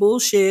change.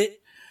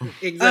 Bullshit.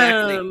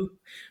 Exactly.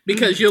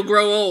 Because you'll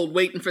grow old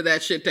waiting for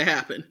that shit to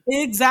happen.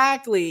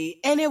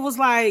 Exactly. And it was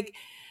like,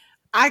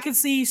 I could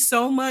see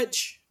so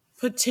much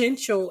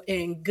potential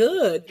and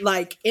good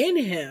in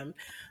him,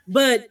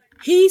 but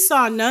he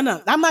saw none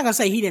of, I'm not going to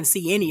say he didn't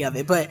see any of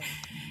it, but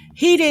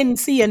he didn't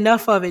see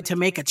enough of it to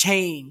make a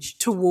change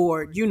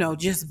toward,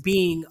 just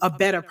being a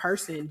better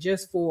person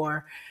just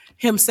for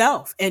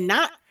himself, and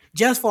not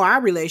just for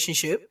our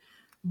relationship,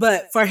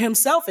 but for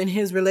himself and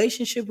his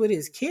relationship with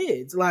his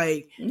kids.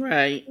 Right.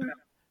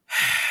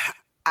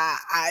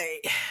 I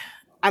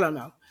I don't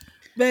know,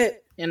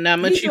 but And not he's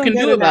much you doing can do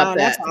better now. about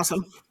That's that.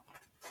 awesome.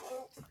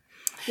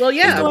 Well,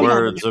 He's In the yeah, doing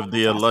better words now. of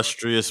the That's awesome.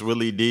 illustrious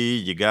Willie D,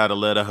 you gotta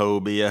let a hoe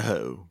be a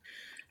hoe.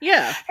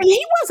 yeah, And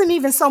he wasn't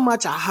even so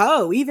much a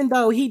hoe, even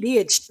though he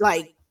did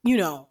like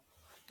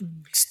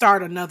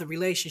start another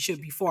relationship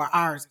before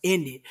ours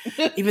ended.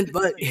 Even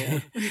but yeah.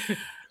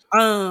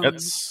 um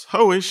That's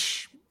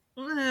hoish.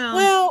 Well,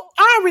 well,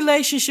 our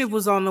relationship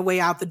was on the way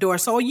out the door.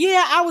 So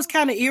yeah, I was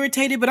kind of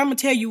irritated, but I'm gonna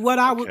tell you what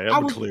Okay, I'm I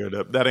gonna was clear it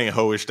up. That ain't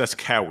hoish. That's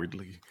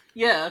cowardly.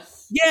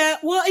 yes. yeah,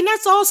 well, and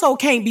that's also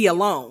can't be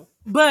alone.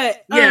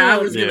 But Yeah, I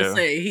was gonna Yeah.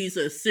 say he's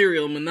a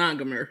serial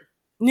monogamer,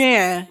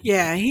 yeah,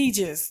 he which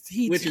just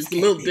is a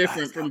can't little be by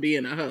different himself. from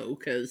being a hoe,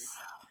 because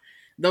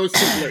those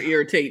people are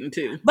irritating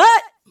too.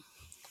 But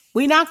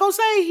we not gonna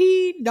say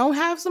he don't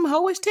have some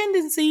hoish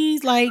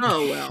tendencies. Like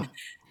Oh well,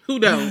 who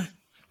don't?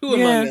 Who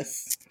among yeah,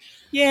 us?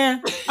 yeah.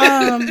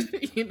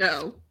 You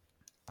know.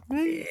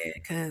 Yeah,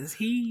 cause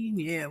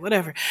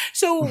whatever.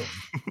 So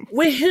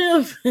with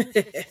him,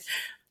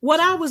 what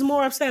I was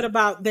more upset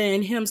about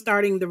than him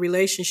starting the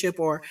relationship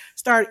or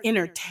start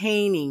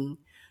entertaining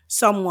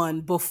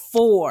someone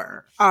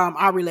before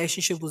our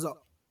relationship was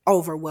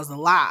over was a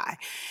lie.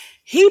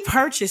 He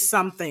purchased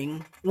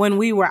something when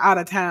we were out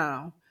of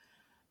town,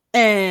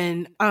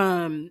 and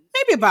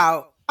maybe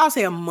about I'll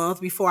say a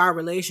month before our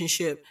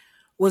relationship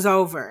was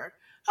over.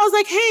 I was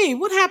like, "Hey,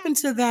 what happened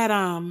to that?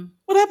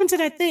 What happened to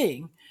that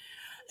thing?"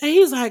 And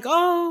he's like,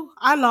 "Oh,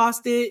 I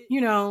lost it,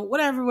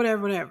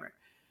 whatever."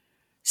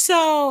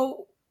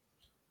 So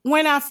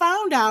when I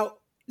found out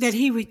that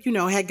he would,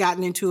 had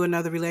gotten into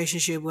another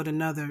relationship with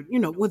another,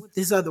 with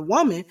this other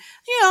woman,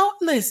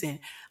 listen,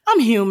 I'm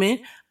human.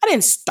 I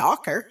didn't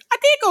stalk her. I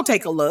did go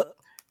take a look.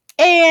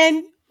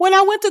 And when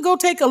I went to go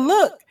take a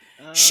look,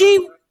 Uh,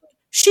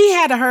 she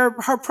had her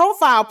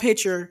profile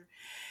picture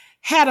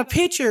had a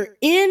picture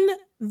in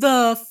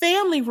the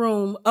family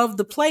room of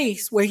the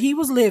place where he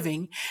was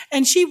living,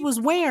 and she was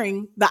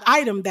wearing the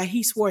item that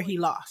he swore he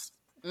lost.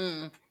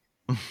 mm.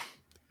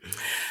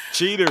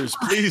 Cheaters,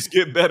 please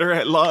get better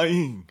at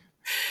lying.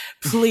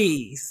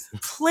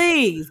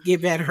 Please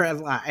get better at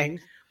lying.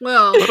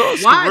 Well, But on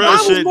some why real I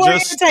was though? shit, more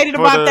just irritated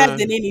for about that the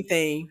than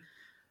anything.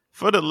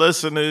 for the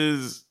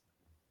listeners,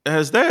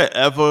 has there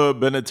ever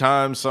been a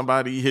time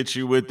somebody hit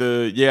you with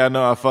the "Yeah, I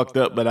know I fucked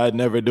up, but I'd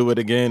never do it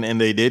again," and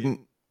they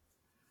didn't?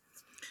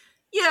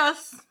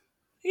 Yes.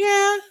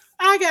 Yeah,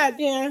 I got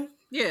yeah.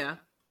 Yeah.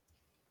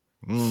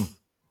 Mm,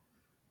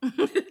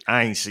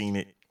 I ain't seen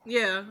it.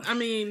 Yeah. I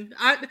mean,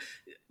 I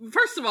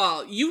first of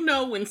all, you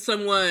know when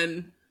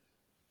someone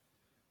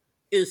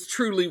is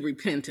truly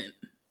repentant,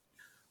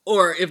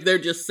 or if they're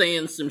just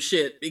saying some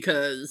shit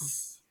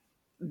because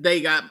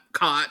they got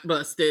caught,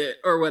 busted,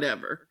 or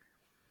whatever.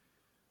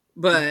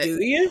 But Do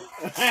you?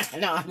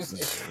 No, I'm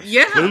just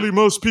yeah, Clearly,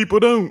 most people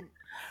don't.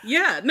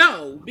 yeah,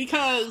 no,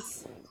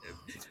 because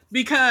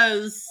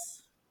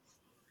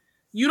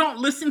you don't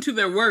listen to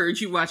their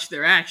words, you watch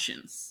their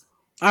actions.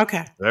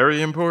 okay.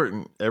 Very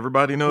important.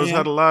 Everybody knows Yeah,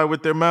 how to lie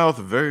with their mouth.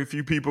 Very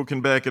few people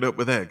can back it up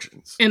with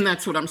actions. And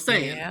that's what I'm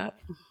saying. yeah,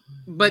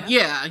 But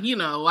yeah,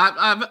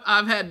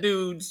 I've had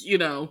dudes,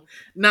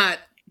 not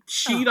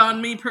cheat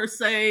on me per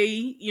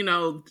se,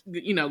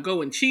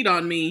 go and cheat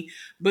on me,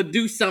 but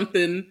do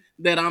something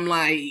that I'm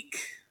like,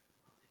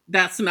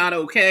 that's not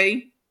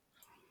okay.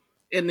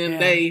 And then yeah,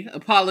 they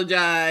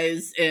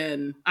apologize,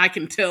 and I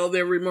can tell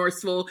they're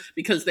remorseful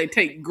because they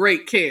take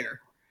great care.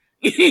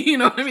 You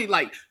know what I mean?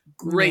 Like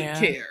great yeah.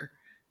 care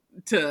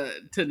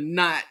to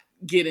not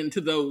get into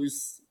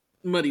those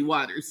muddy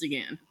waters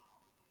again.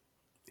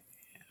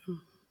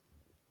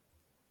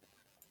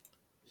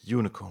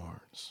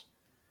 Unicorns.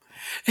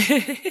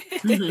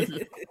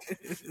 I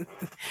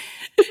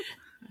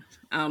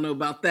don't know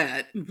about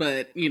that,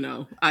 but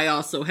I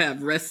also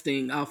have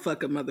resting I'll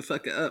fuck a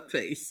motherfucker up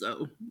face,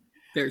 so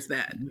there's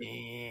that.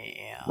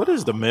 Yeah. What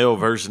is the male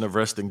version of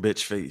resting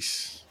bitch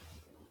face?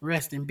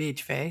 Resting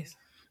bitch face.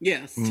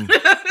 Yes. Mm.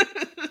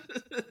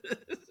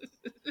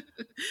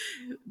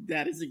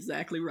 That is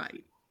exactly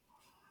right.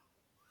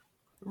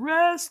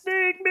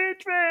 Resting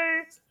bitch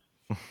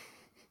face.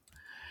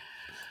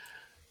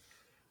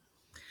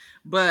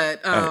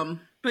 But All right.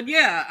 but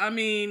yeah,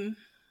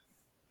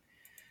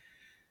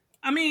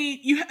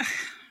 you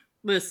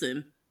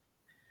listen.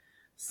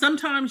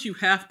 Sometimes you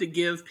have to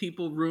give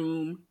people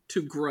room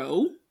to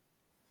grow.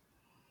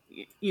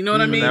 You know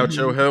what I Even mean? without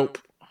your help.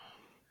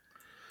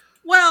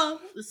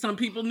 Well, some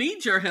people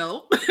need your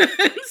help.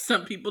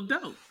 Some people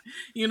don't.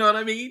 You know what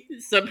I mean?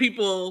 Some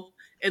people,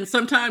 and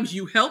sometimes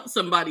you help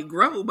somebody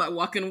grow by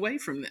walking away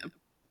from them.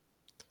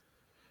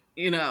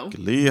 You know,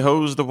 Can lead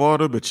hoes to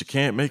water, but you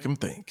can't make them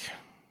think.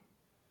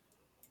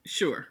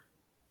 sure.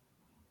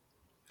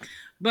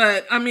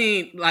 But I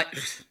mean, like,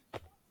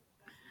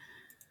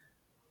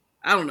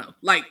 I don't know.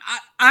 Like,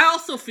 I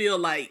also feel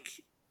like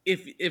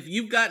if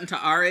you've gotten to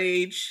our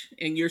age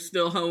and you're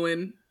still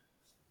hoeing,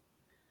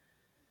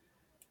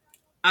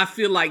 I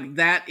feel like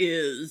that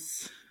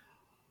is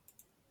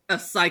a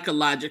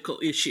psychological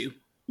issue.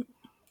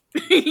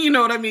 You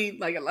know what I mean?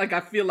 Like I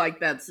feel like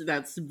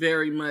that's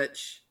very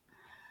much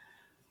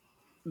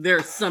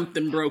there's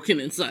something broken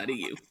inside of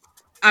you.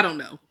 I don't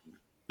know.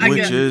 I Which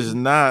guess is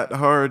not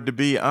hard to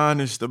be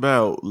honest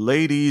about.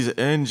 Ladies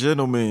and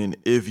gentlemen,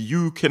 if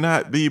you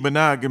cannot be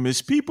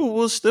monogamous, people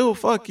will still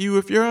fuck you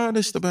if you're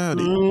honest about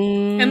it.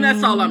 and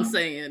that's all I'm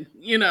saying,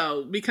 you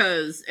know,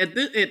 because at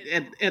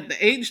the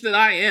age that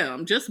I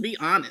am, just be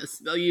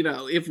honest, you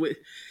know,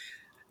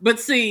 but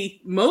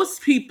see,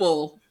 most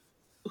people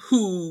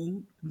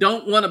who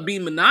don't want to be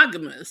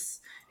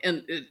monogamous,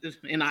 and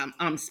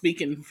I'm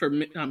speaking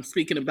I'm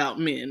speaking about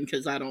men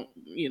because I don't,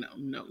 you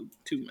know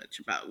too much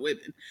about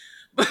women.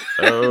 But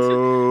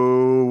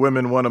Oh,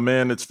 women want a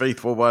man that's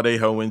faithful while they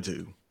hoeing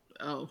too.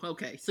 oh,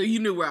 okay. So you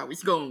knew where I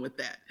was going with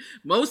that.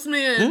 Most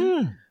men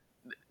Yeah.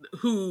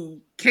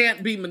 who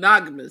can't be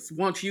monogamous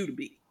want you to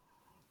be.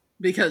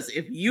 Because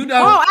if you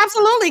don't, Oh,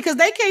 absolutely, because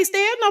they can't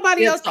stand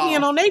nobody else it's a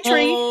peeing on their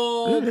tree.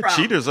 whole problem.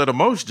 Cheaters are the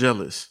most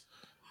jealous.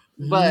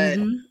 But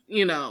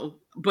you know,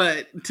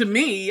 but to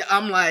me,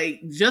 I'm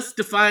like, just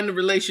define the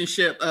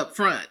relationship up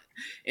front.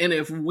 And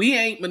if we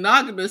ain't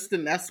monogamous,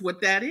 then that's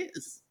what that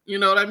is. You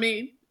know what I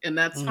mean? And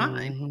that's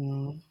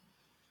fine.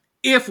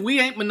 If we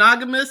ain't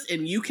monogamous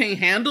and you can't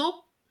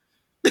handle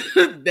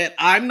that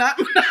I'm not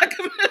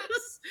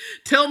monogamous,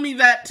 tell me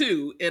that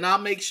too, and I'll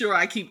make sure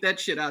I keep that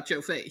shit out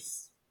your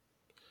face.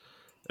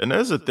 And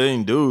that's the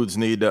thing dudes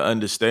need to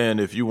understand.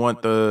 If you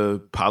want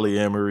the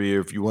polyamory or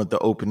if you want the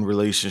open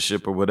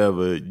relationship or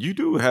whatever, you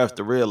do have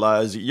to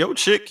realize your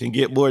chick can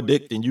get more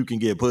dick than you can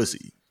get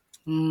pussy.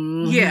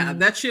 Yeah,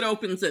 that shit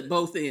opens at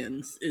both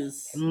ends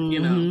is, you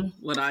know,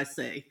 what I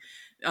say.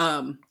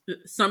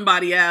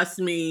 Somebody asked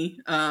me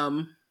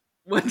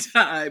one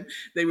time,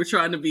 they were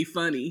trying to be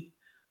funny,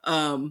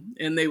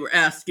 and they were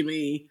asking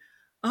me,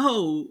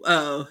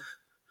 oh,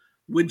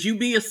 would you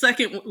be a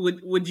second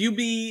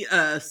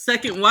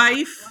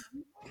wife?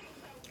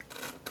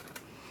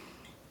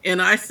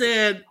 And I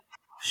said,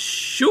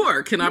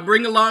 sure. Can I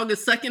bring along a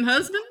second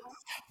husband?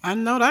 I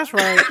know that's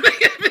right.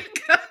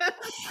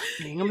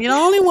 You ain't gonna be the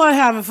only one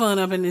having fun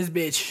up in this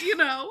bitch. You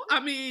know,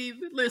 I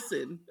mean,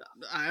 listen,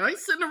 I ain't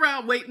sitting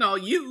around waiting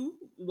on you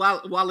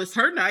while it's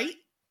her night.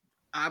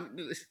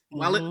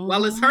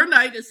 While it's her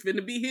night, it's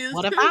finna be his.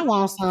 What too. if I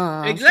want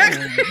some?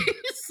 Exactly.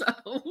 So,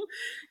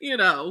 you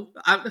know,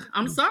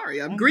 I'm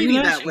sorry, I'm greedy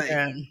that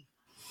way.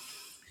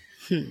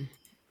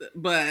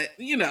 But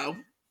you know,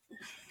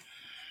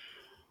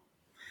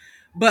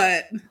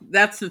 but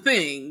that's the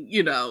thing.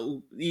 You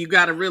know, you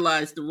got to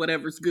realize that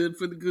whatever's good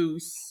for the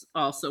goose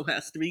also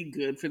has to be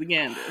good for the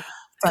gander.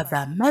 For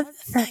the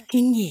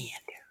motherfucking gander.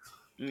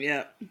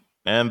 Yep.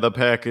 And the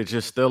package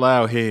is still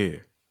out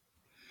here.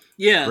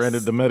 Yes.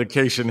 Granted, the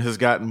medication has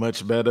gotten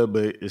much better,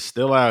 but it's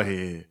still out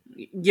here.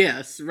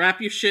 Yes.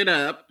 Wrap your shit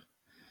up.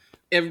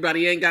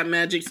 Everybody ain't got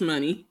Magic's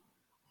money.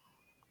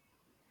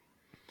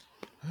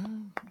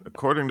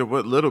 According to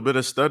what little bit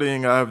of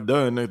studying I've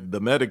done, the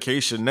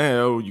medication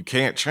now, you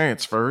can't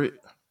transfer it.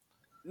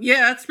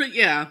 Yeah, it's pretty.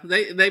 Yeah,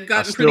 they've gotten pretty good.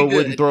 I still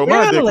wouldn't throw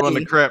my dick on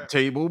the crap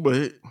table,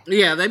 but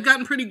yeah, they've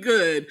gotten pretty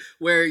good.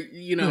 Where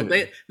you know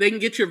they can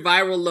get your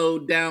viral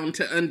load down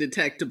to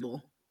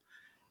undetectable,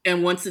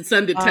 and once it's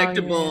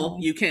undetectable,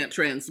 you can't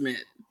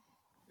transmit.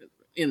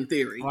 In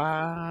theory,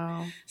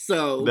 wow.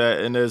 So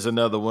and there's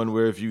another one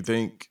where if you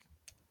think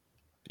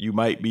you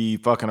might be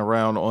fucking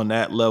around on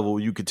that level,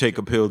 you could take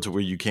a pill to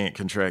where you can't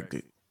contract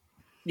it.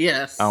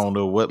 Yes, I don't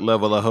know what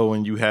level of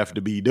hoeing you have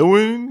to be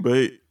doing,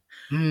 but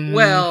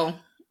well.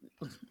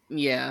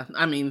 Yeah,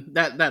 I mean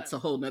that's a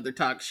whole nother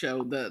talk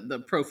show.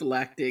 The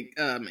prophylactic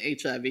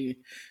HIV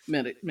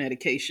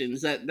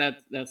medications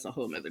that's a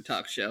whole nother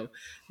talk show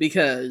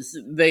because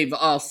they've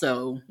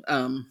also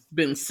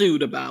been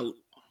sued about.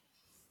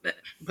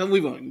 But we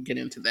won't get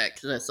into that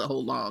because that's a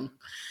whole long.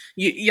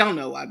 Y'all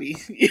know I be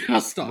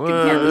stalking.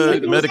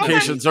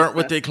 Medications aren't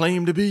what they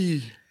claim to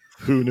be.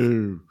 Who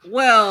knew?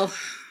 Well,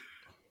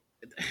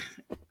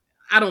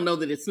 I don't know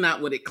that it's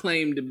not what it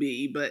claimed to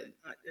be, but.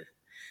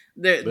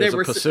 There's a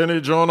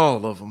percentage on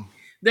all of them.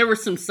 There were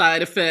some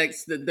side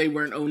effects that they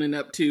weren't owning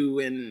up to,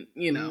 and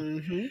you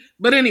know.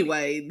 But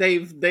anyway,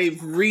 they've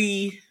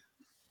reissued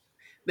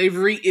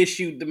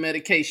the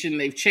medication.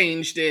 They've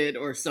changed it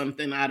or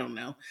something. I don't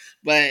know,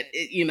 but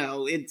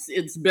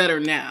it's better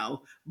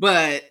now.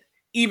 But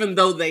even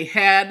though they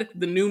had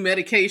the new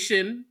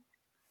medication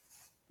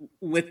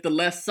with the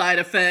less side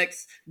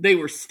effects, they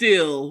were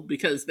still,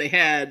 because they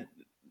had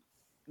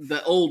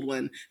the old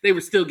one, they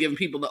were still giving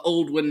people the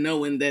old one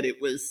knowing that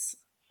it was.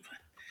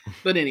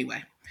 But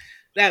anyway,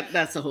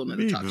 that's a whole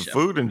nother talk show.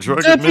 Food and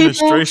Drug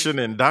Administration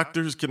and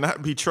doctors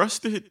cannot be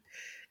trusted.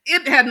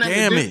 It had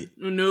nothing to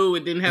do. No,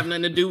 it didn't have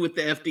nothing to do with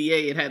the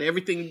FDA. It had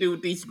everything to do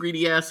with these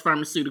greedy ass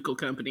pharmaceutical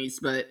companies.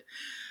 But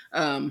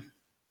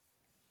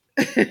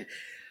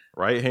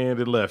right hand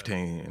and left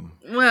hand.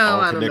 Well,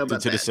 all I don't know connected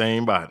about to that. The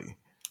same body.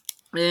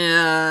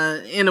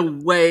 Yeah, in a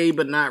way,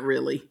 but not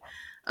really.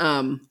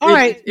 All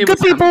right, it good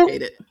was people.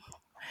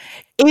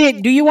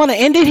 Do you want to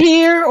end it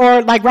here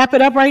or like wrap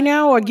it up right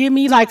now or give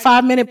me like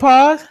 5-minute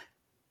pause?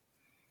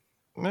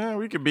 Nah,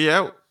 we could be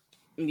out.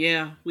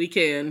 Yeah, we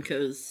can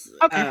because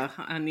Okay.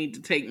 I need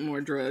to take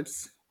more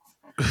drugs.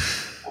 All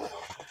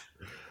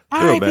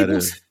Feel right, people.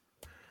 better.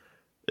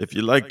 If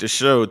you like the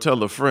show,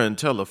 tell a friend,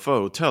 tell a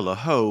foe, tell a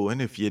hoe.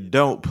 And if you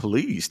don't,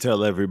 please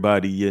tell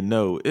everybody you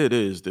know. It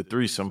is the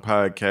Threesome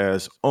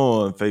Podcast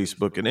on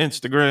Facebook and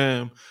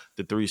Instagram,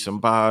 the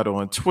Threesome Pod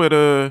on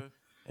Twitter.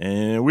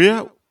 And we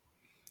out.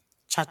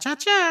 Cha cha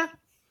cha.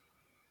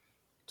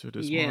 To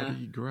this Yeah.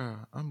 Mardi Gras.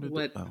 I'm the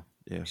What oh,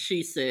 yeah.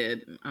 she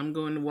said. I'm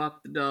going to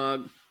walk the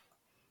dog.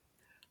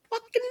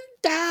 Fucking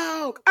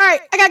dog. All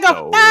right, I gotta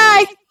go. Oh.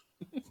 Bye.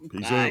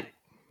 Peace Bye. out.